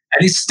 And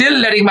he's still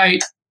letting my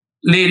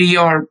lady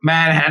or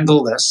man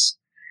handle this.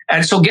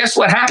 And so guess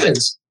what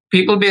happens?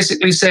 People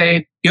basically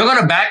say, you're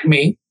going to back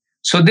me.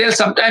 So they'll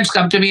sometimes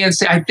come to me and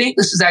say, I think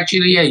this is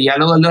actually a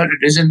yellow alert.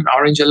 It isn't an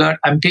orange alert.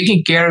 I'm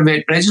taking care of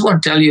it. But I just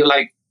want to tell you,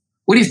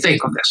 what do you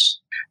think of this?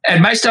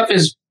 And my stuff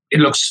is, it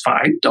looks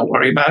fine. Don't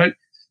worry about it.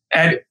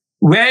 And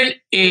when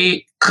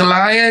a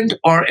client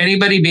or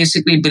anybody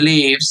basically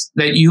believes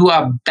that you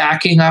are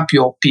backing up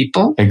your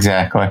people,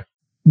 exactly,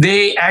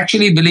 they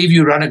actually believe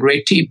you run a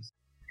great team.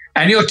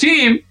 And your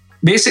team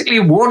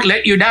basically won't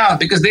let you down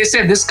because they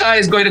said this guy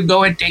is going to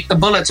go and take the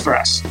bullets for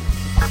us.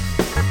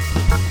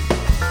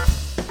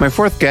 My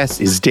fourth guest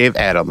is Dave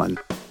Edelman.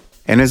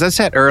 And as I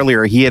said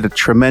earlier, he had a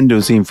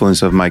tremendous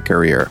influence on my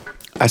career.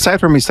 Aside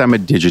from his time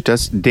at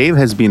Digitas, Dave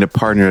has been a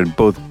partner at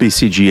both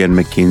BCG and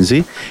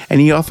McKinsey,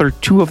 and he authored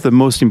two of the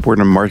most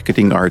important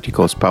marketing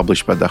articles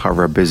published by the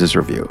Harvard Business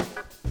Review.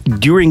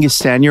 During his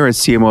tenure as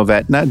CMO of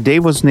Aetna,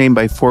 Dave was named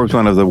by Forbes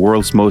one of the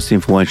world's most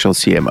influential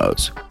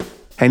CMOs,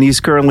 and he's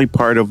currently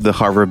part of the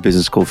Harvard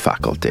Business School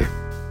faculty.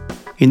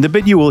 In the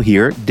bit you will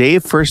hear,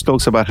 Dave first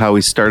talks about how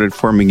he started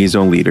forming his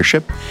own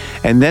leadership,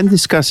 and then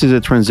discusses the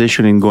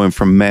transition in going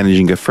from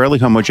managing a fairly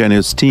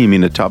homogeneous team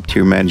in a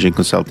top-tier managing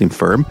consulting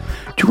firm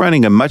to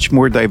running a much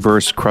more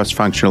diverse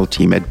cross-functional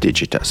team at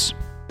Digitas.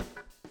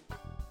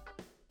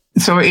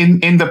 So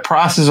in the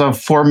process of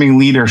forming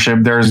leadership,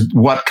 there's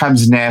what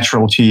comes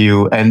natural to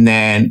you. And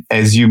then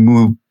as you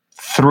move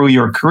through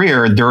your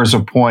career, there's a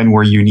point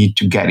where you need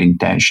to get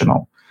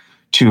intentional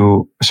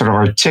to sort of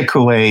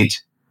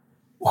articulate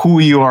who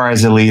you are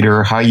as a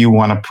leader, how you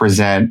want to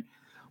present.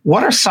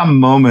 What are some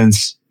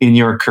moments in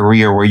your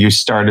career where you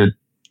started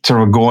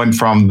sort of going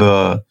from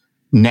the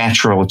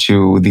natural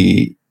to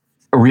the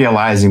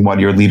realizing what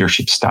your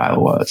leadership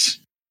style was?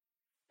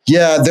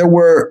 Yeah, there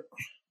were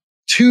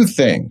two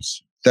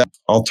things that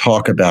I'll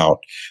talk about.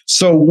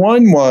 So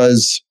one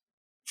was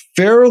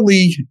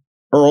fairly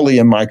early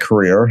in my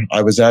career.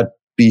 I was at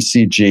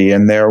BCG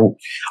and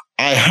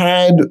I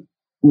had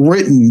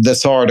written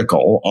this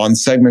article on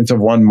segment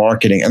of one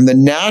marketing. And the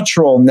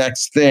natural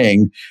next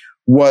thing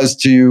was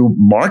to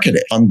market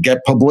it,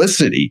 get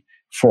publicity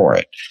for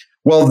it.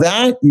 Well,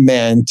 that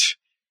meant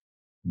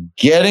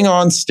getting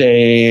on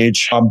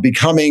stage,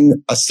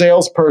 becoming a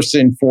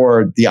salesperson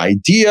for the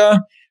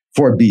idea,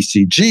 for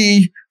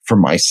BCG, for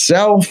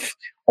myself,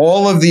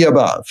 all of the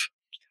above.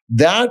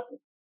 That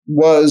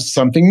was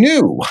something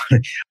new.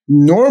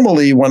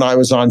 Normally, when I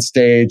was on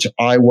stage,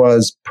 I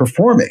was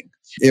performing.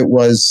 It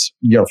was,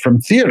 from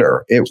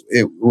theater.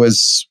 It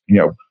was,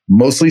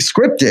 mostly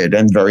scripted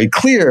and very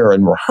clear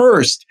and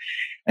rehearsed.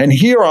 And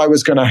here I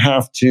was going to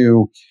have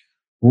to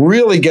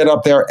really get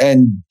up there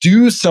and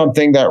do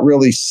something that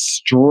really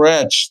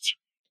stretched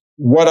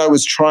what I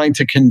was trying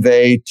to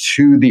convey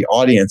to the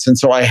audience. And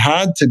so I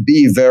had to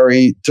be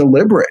very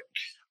deliberate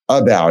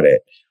about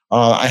it.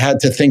 I had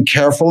to think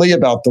carefully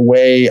about the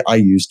way I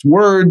used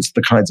words,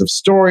 the kinds of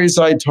stories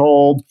I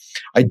told.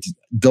 I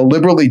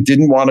deliberately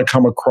didn't want to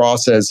come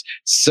across as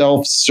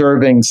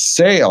self-serving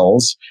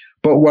sales,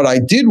 but what I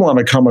did want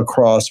to come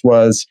across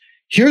was,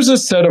 here's a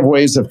set of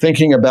ways of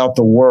thinking about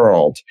the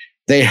world.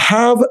 They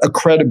have a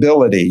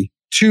credibility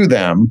to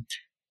them,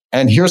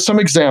 and here's some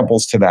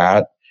examples to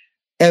that.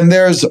 And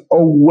there's a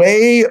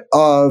way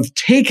of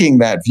taking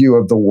that view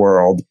of the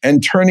world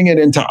and turning it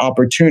into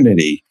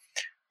opportunity.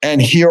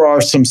 And here are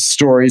some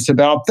stories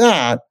about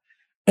that,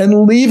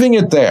 and leaving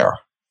it there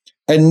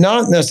and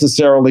not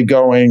necessarily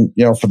going,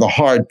 for the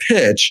hard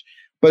pitch,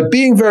 but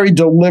being very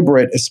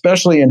deliberate,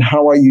 especially in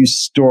how I use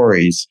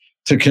stories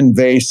to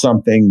convey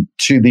something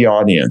to the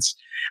audience.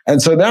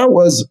 And so that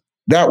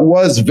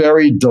was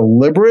very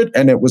deliberate.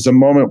 And it was a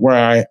moment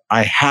where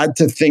I had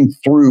to think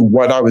through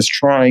what I was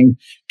trying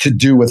to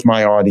do with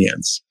my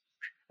audience.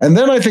 And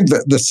then I think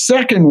that the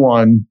second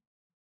one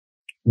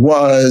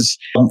was,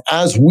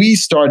 as we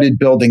started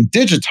building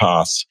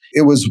Digitas,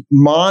 it was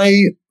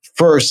my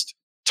first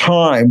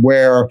time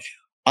where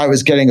I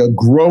was getting a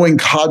growing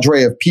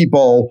cadre of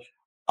people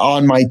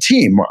on my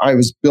team. I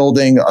was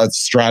building a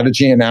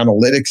strategy and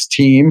analytics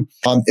team.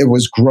 It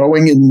was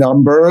growing in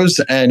numbers,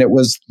 and it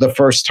was the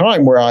first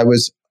time where I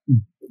was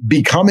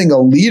becoming a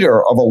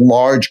leader of a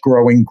large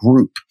growing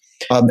group.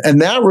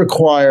 And that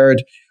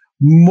required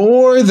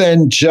more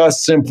than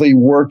just simply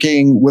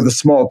working with a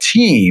small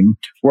team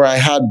where I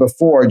had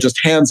before, just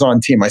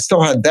hands-on team. I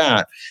still had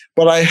that,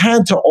 but I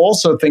had to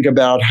also think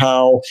about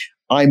how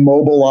I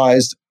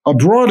mobilized a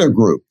broader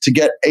group to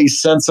get a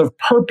sense of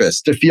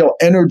purpose, to feel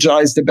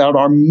energized about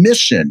our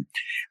mission.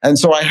 And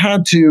so I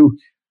had to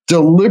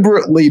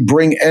deliberately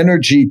bring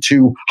energy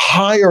to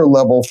higher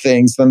level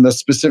things than the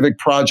specific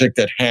project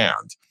at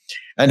hand,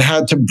 and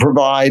had to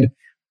provide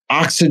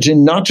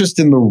oxygen, not just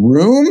in the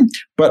room,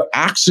 but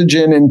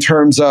oxygen in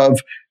terms of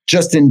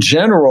just in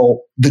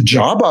general, the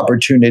job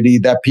opportunity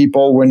that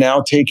people were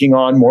now taking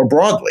on more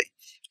broadly.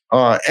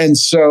 And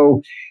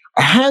so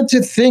I had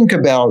to think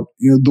about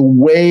the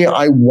way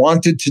I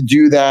wanted to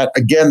do that.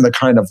 Again, the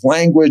kind of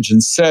language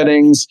and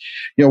settings.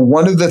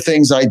 One of the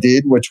things I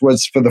did, which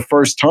was for the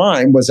first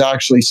time, was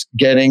actually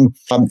getting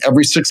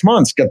every 6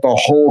 months, get the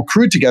whole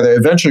crew together.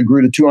 Eventually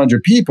grew to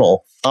 200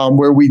 people,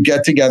 where we'd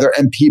get together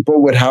and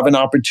people would have an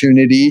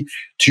opportunity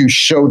to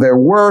show their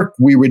work.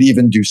 We would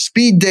even do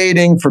speed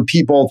dating for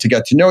people to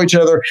get to know each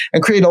other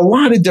and create a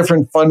lot of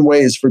different fun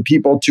ways for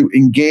people to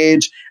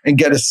engage and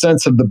get a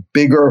sense of the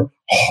bigger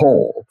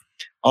whole.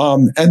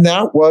 And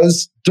that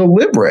was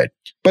deliberate,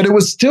 but it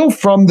was still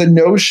from the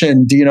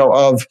notion,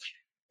 of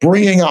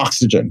bringing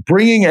oxygen,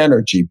 bringing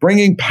energy,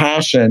 bringing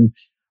passion,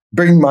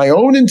 bringing my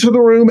own into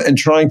the room and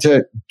trying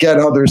to get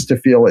others to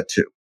feel it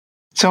too.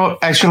 So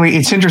actually,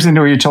 it's interesting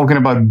that you're talking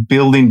about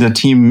building the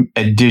team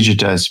at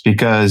Digitas,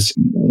 because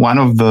one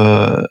of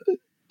the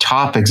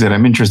topics that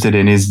I'm interested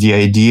in is the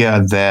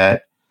idea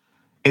that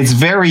it's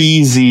very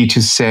easy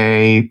to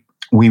say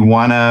we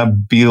want to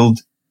build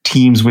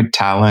teams with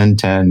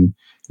talent, and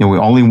we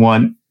only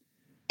want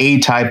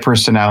A-type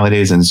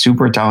personalities and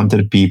super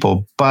talented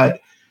people.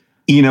 But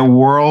in a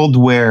world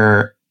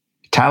where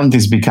talent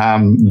has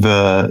become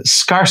the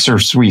scarcer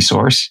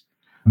resource,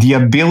 the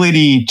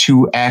ability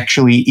to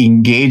actually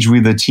engage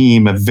with a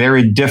team, a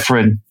very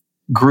different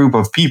group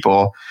of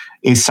people,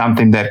 is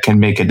something that can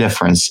make a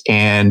difference.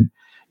 And,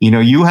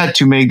 you had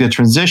to make the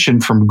transition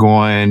from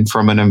going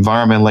from an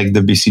environment like the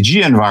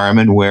BCG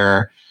environment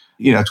where,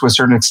 to a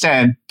certain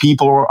extent,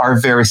 people are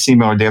very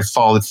similar. They've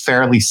followed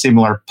fairly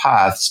similar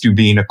paths to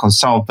being a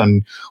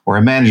consultant or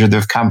a manager.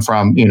 They've come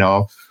from,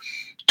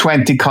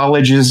 20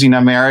 colleges in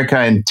America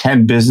and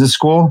 10 business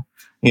school,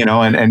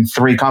 and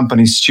 3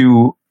 companies,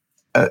 to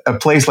a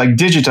place like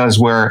Digitas,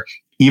 where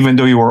even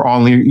though you were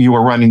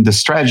running the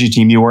strategy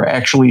team, you were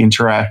actually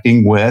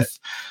interacting with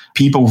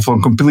people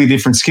from completely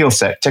different skill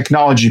set,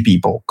 technology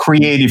people,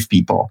 creative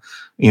people,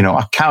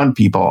 account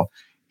people,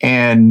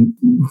 and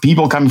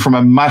people coming from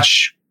a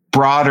much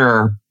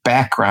broader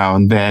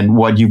background than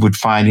what you would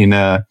find in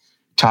a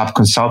top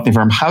consulting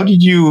firm. How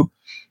did you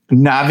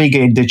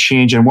navigate the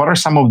change, and what are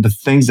some of the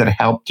things that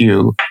helped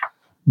you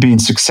being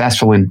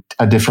successful in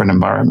a different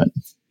environment?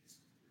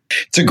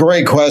 It's a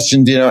great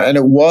question, Dino, and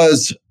it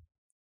was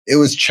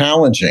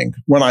challenging.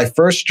 When I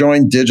first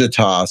joined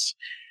Digitas,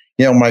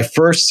 my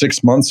first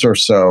 6 months or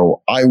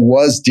so, I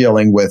was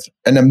dealing with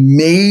an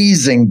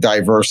amazing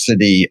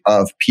diversity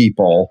of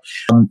people,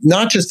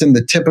 not just in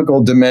the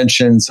typical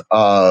dimensions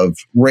of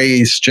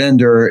race,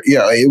 gender.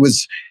 It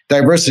was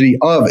diversity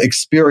of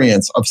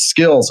experience, of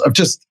skills, of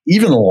just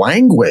even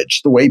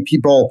language. The way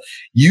people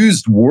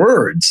used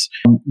words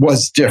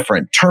was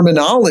different.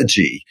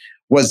 Terminology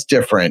was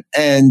different.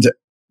 And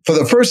for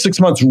the first 6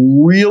 months,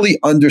 really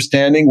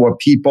understanding what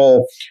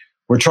people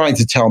were trying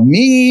to tell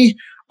me,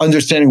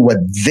 understanding what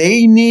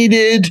they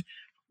needed,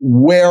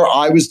 where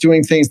I was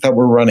doing things that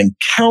were running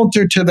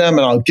counter to them.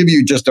 And I'll give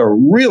you just a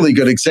really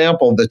good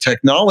example. The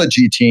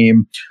technology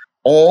team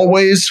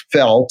always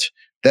felt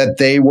that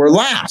they were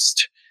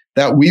last,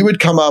 that we would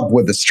come up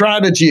with a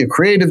strategy, a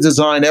creative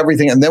design,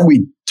 everything, and then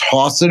we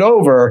toss it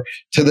over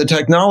to the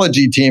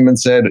technology team and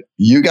said,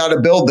 you got to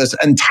build this.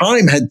 And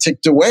time had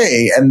ticked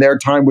away and their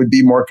time would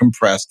be more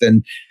compressed.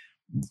 And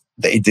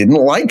they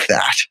didn't like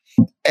that.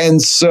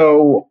 And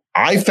so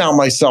I found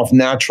myself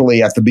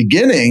naturally at the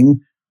beginning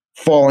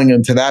falling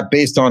into that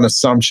based on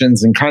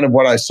assumptions and kind of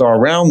what I saw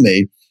around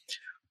me.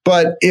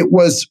 But it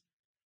was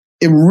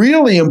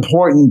really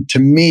important to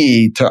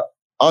me to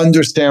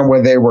understand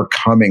where they were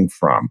coming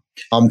from.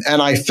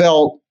 And I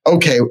felt,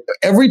 okay,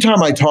 every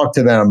time I talk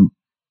to them,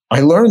 I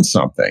learned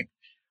something.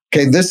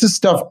 Okay, this is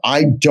stuff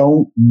I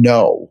don't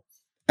know.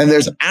 And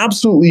there's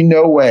absolutely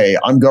no way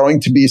I'm going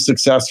to be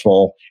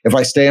successful if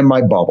I stay in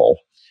my bubble.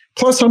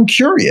 Plus, I'm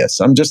curious.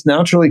 I'm just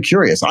naturally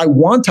curious. I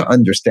want to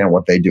understand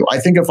what they do. I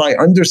think if I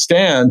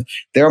understand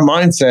their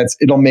mindsets,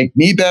 it'll make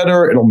me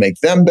better. It'll make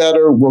them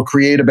better. We'll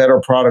create a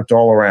better product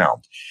all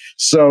around.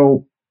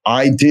 So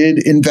I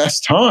did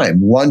invest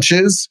time,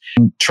 lunches,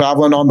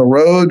 traveling on the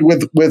road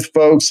with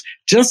folks,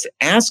 just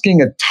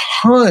asking a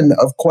ton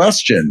of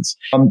questions.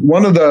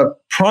 One of the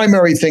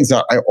primary things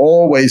that I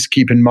always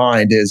keep in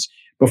mind is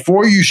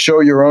before you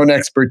show your own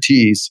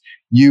expertise,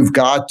 you've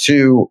got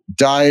to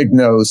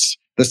diagnose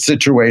the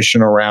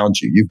situation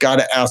around you. You've got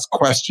to ask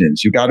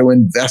questions. You've got to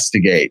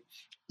investigate.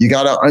 You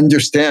got to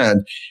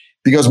understand,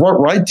 because what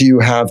right do you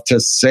have to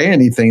say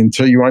anything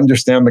until you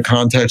understand the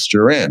context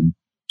you're in?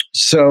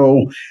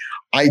 So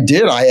I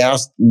did. I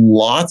asked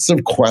lots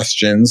of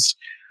questions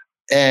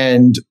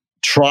and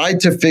tried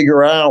to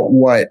figure out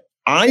what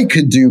I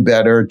could do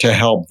better to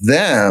help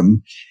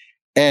them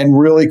and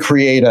really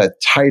create a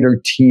tighter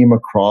team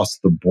across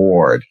the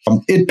board.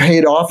 It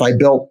paid off. I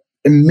built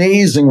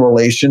amazing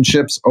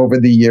relationships over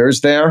the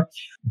years there,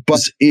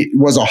 but it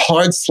was a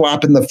hard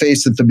slap in the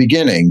face at the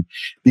beginning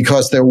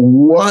because there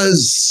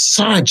was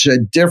such a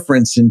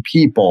difference in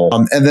people.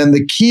 And then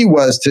the key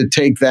was to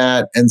take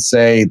that and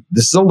say,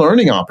 this is a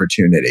learning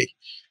opportunity.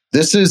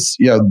 This is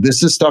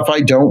stuff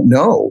I don't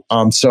know.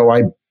 So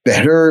I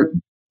better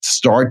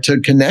start to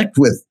connect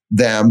with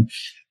them.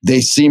 They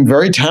seem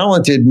very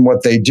talented in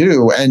what they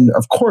do. And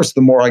of course,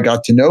 the more I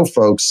got to know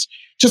folks,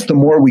 just the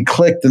more we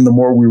clicked and the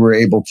more we were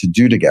able to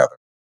do together.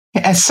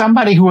 As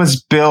somebody who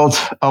has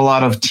built a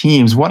lot of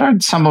teams, what are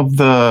some of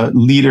the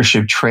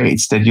leadership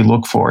traits that you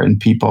look for in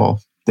people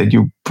that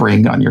you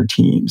bring on your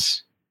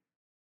teams?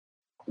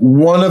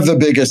 One of the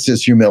biggest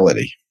is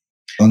humility.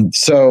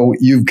 So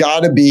you've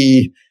got to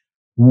be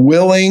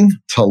willing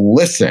to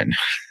listen.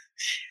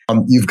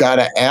 You've got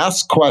to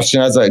ask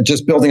questions.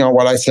 Just building on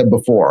what I said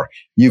before,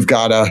 you've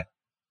got to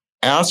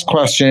ask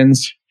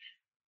questions,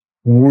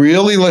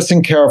 really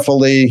listen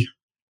carefully,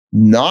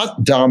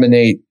 not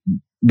dominate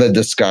the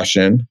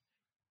discussion,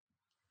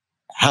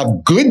 have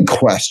good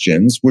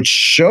questions, which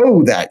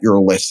show that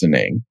you're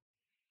listening,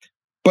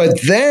 but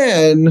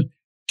then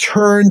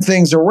turn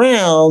things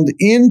around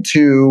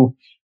into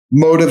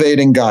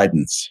motivating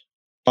guidance.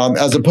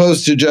 As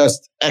opposed to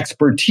just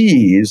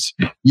expertise,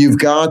 you've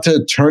got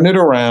to turn it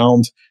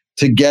around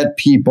to get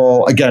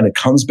people, again, it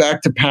comes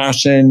back to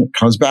passion,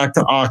 comes back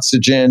to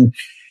oxygen.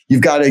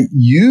 You've got to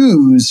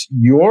use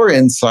your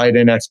insight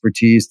and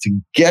expertise to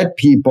get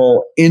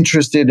people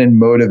interested and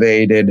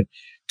motivated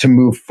to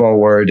move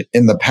forward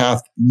in the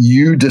path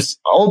you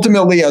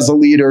ultimately, as a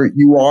leader,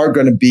 you are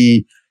going to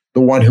be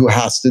the one who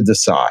has to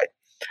decide.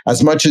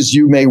 As much as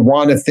you may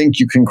want to think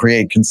you can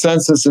create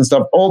consensus and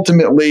stuff,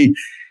 ultimately,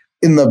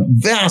 in the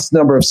vast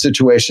number of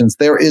situations,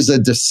 there is a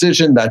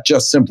decision that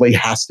just simply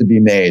has to be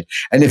made.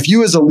 And if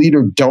you as a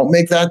leader don't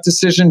make that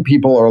decision,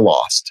 people are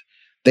lost.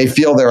 They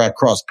feel they're at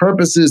cross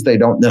purposes. They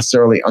don't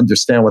necessarily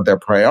understand what their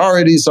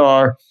priorities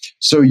are.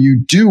 So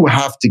you do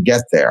have to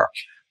get there.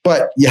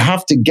 But you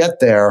have to get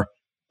there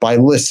by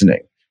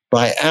listening,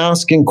 by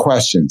asking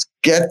questions,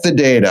 get the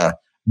data,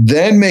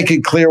 then make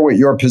it clear what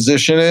your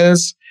position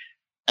is,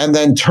 and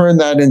then turn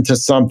that into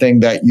something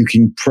that you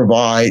can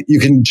provide, you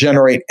can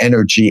generate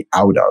energy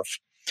out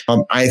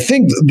of. I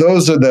think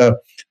those are the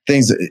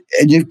things,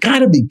 and you've got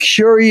to be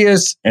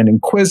curious and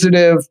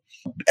inquisitive.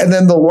 And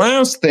then the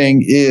last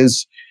thing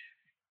is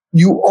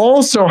you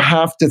also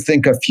have to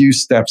think a few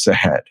steps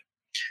ahead.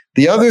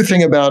 The other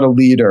thing about a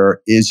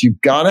leader is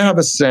you've got to have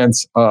a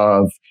sense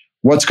of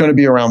what's going to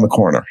be around the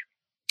corner.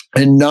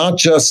 And not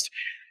just,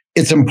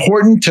 it's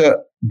important to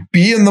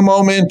be in the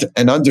moment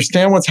and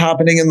understand what's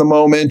happening in the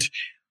moment,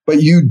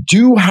 But you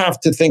do have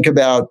to think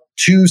about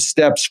 2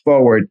 steps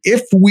forward.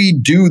 If we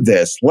do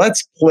this,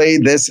 let's play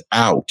this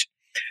out.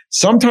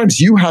 Sometimes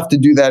you have to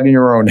do that in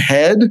your own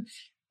head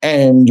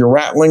and you're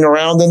rattling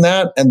around in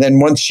that. And then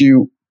once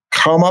you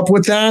come up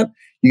with that,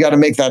 you got to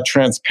make that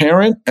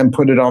transparent and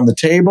put it on the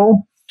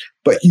table.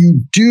 But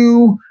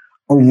a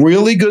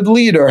really good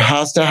leader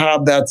has to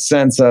have that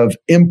sense of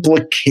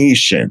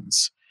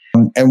implications.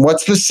 And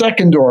what's the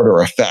second order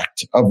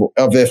effect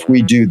of if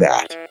we do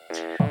that?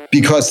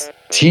 Because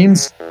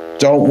teams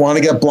don't want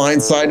to get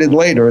blindsided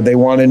later. They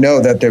want to know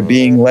that they're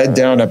being led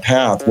down a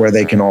path where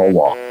they can all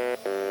walk.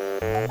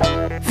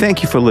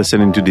 Thank you for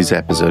listening to this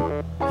episode.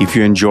 If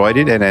you enjoyed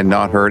it and had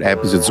not heard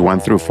episodes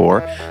 1 through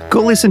 4, go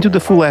listen to the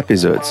full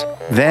episodes.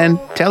 Then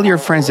tell your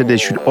friends that they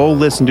should all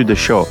listen to the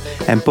show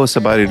and post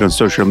about it on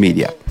social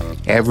media.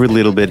 Every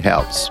little bit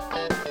helps.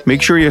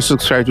 Make sure you're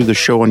subscribed to the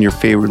show on your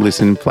favorite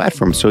listening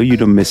platform so you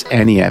don't miss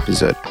any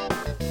episode.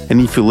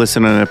 And if you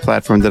listen on a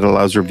platform that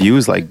allows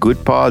reviews like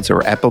Good Pods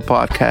or Apple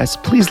Podcasts,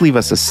 please leave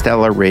us a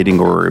stellar rating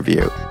or a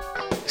review.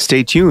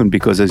 Stay tuned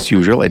because, as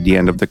usual, at the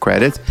end of the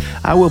credits,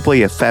 I will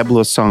play a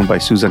fabulous song by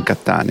Susan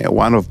Cattaneo,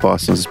 one of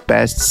Boston's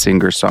best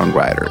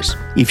singer-songwriters.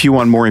 If you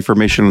want more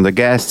information on the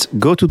guests,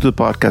 go to the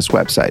podcast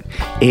website,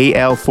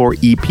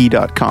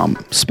 al4ep.com,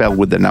 spelled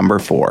with the number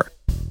 4.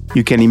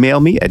 You can email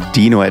me at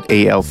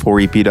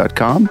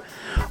dino@al4ep.com.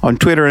 On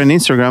Twitter and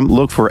Instagram,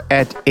 look for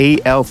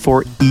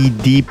 @al4edp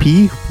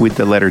with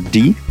the letter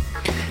D.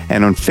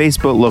 And on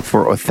Facebook, look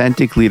for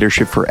Authentic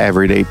Leadership for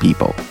Everyday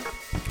People.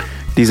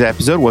 This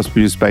episode was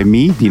produced by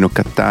me, Dino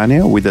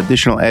Cattaneo, with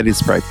additional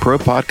edits by Pro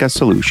Podcast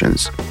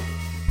Solutions.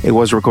 It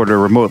was recorded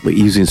remotely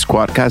using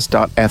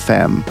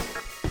Squadcast.fm.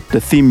 The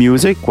theme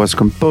music was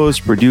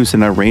composed, produced,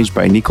 and arranged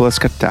by Nicolas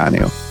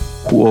Cattaneo,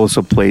 who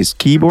also plays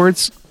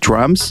keyboards,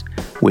 drums,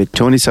 with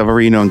Tony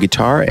Savarino on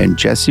guitar and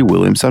Jesse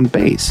Williams on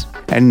bass.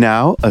 And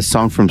now, a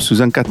song from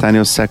Susan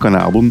Cattaneo's second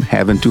album,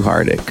 Heaven to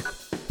Heartache.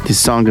 This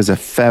song is a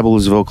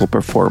fabulous vocal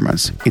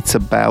performance. It's a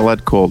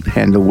ballad called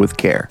Handle with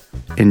Care.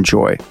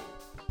 Enjoy.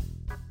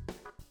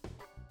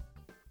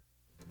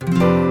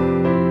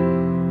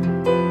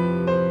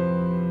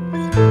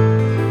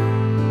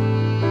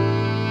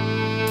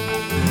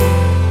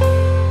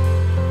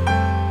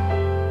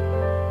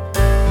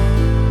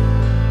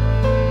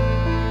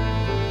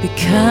 Be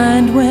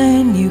kind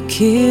when you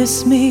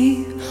kiss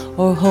me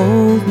or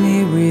hold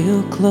me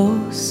real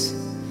close.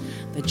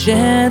 The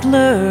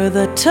gentler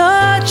the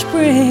touch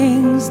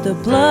brings the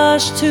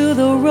blush to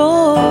the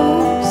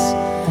rose.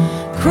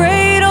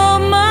 Cradle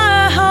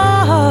my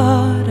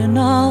heart and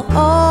I'll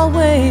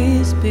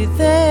always be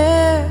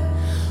there.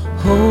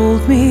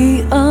 Hold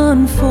me,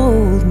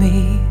 unfold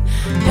me,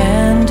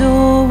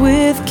 handle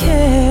with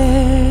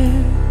care.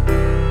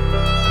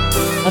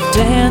 I've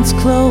danced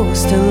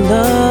close to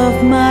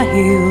love, my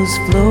heels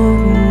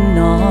floating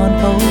on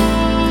hope.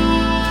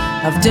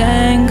 I've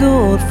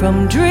dangled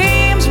from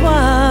dreams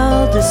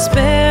while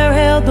despair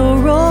held the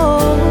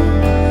rope.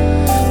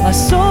 My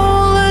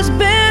soul has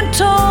been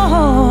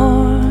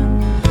torn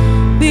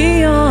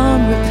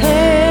beyond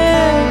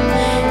repair.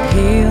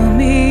 Heal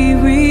me,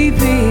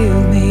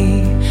 reveal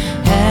me,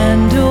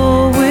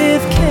 handle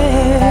with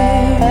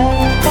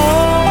care.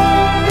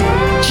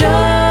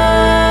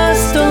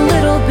 Just a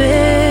little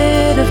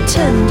bit of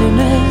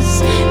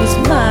tenderness is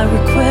my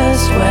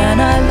request when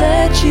I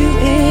let you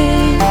in.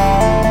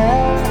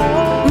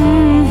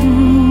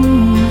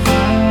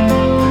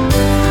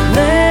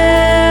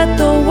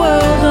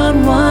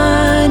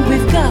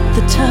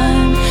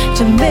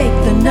 To make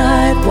the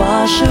night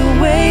wash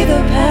away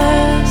the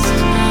past,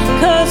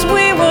 'cause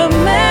we were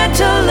meant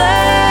to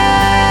last.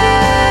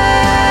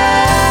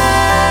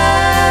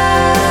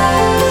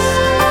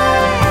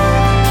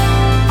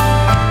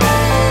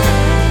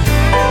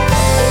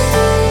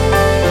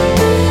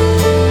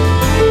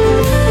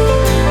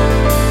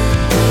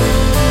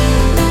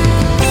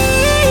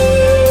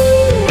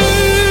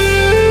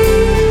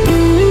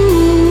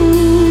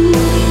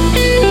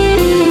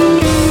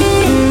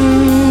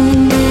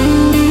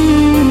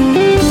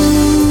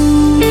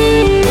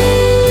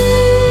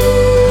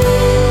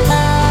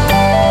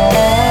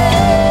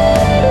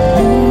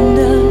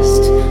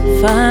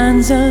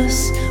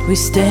 Us, we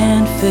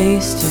stand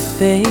face to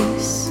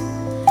face.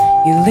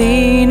 You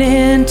lean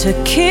in to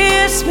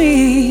kiss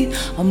me,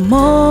 a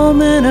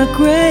moment of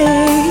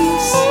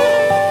grace.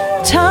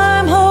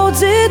 Time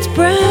holds its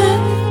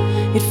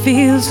breath, it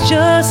feels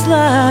just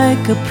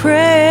like a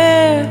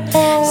prayer.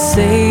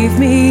 Save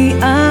me,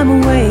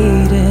 I'm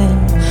waiting.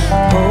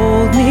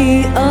 Hold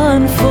me,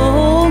 unfold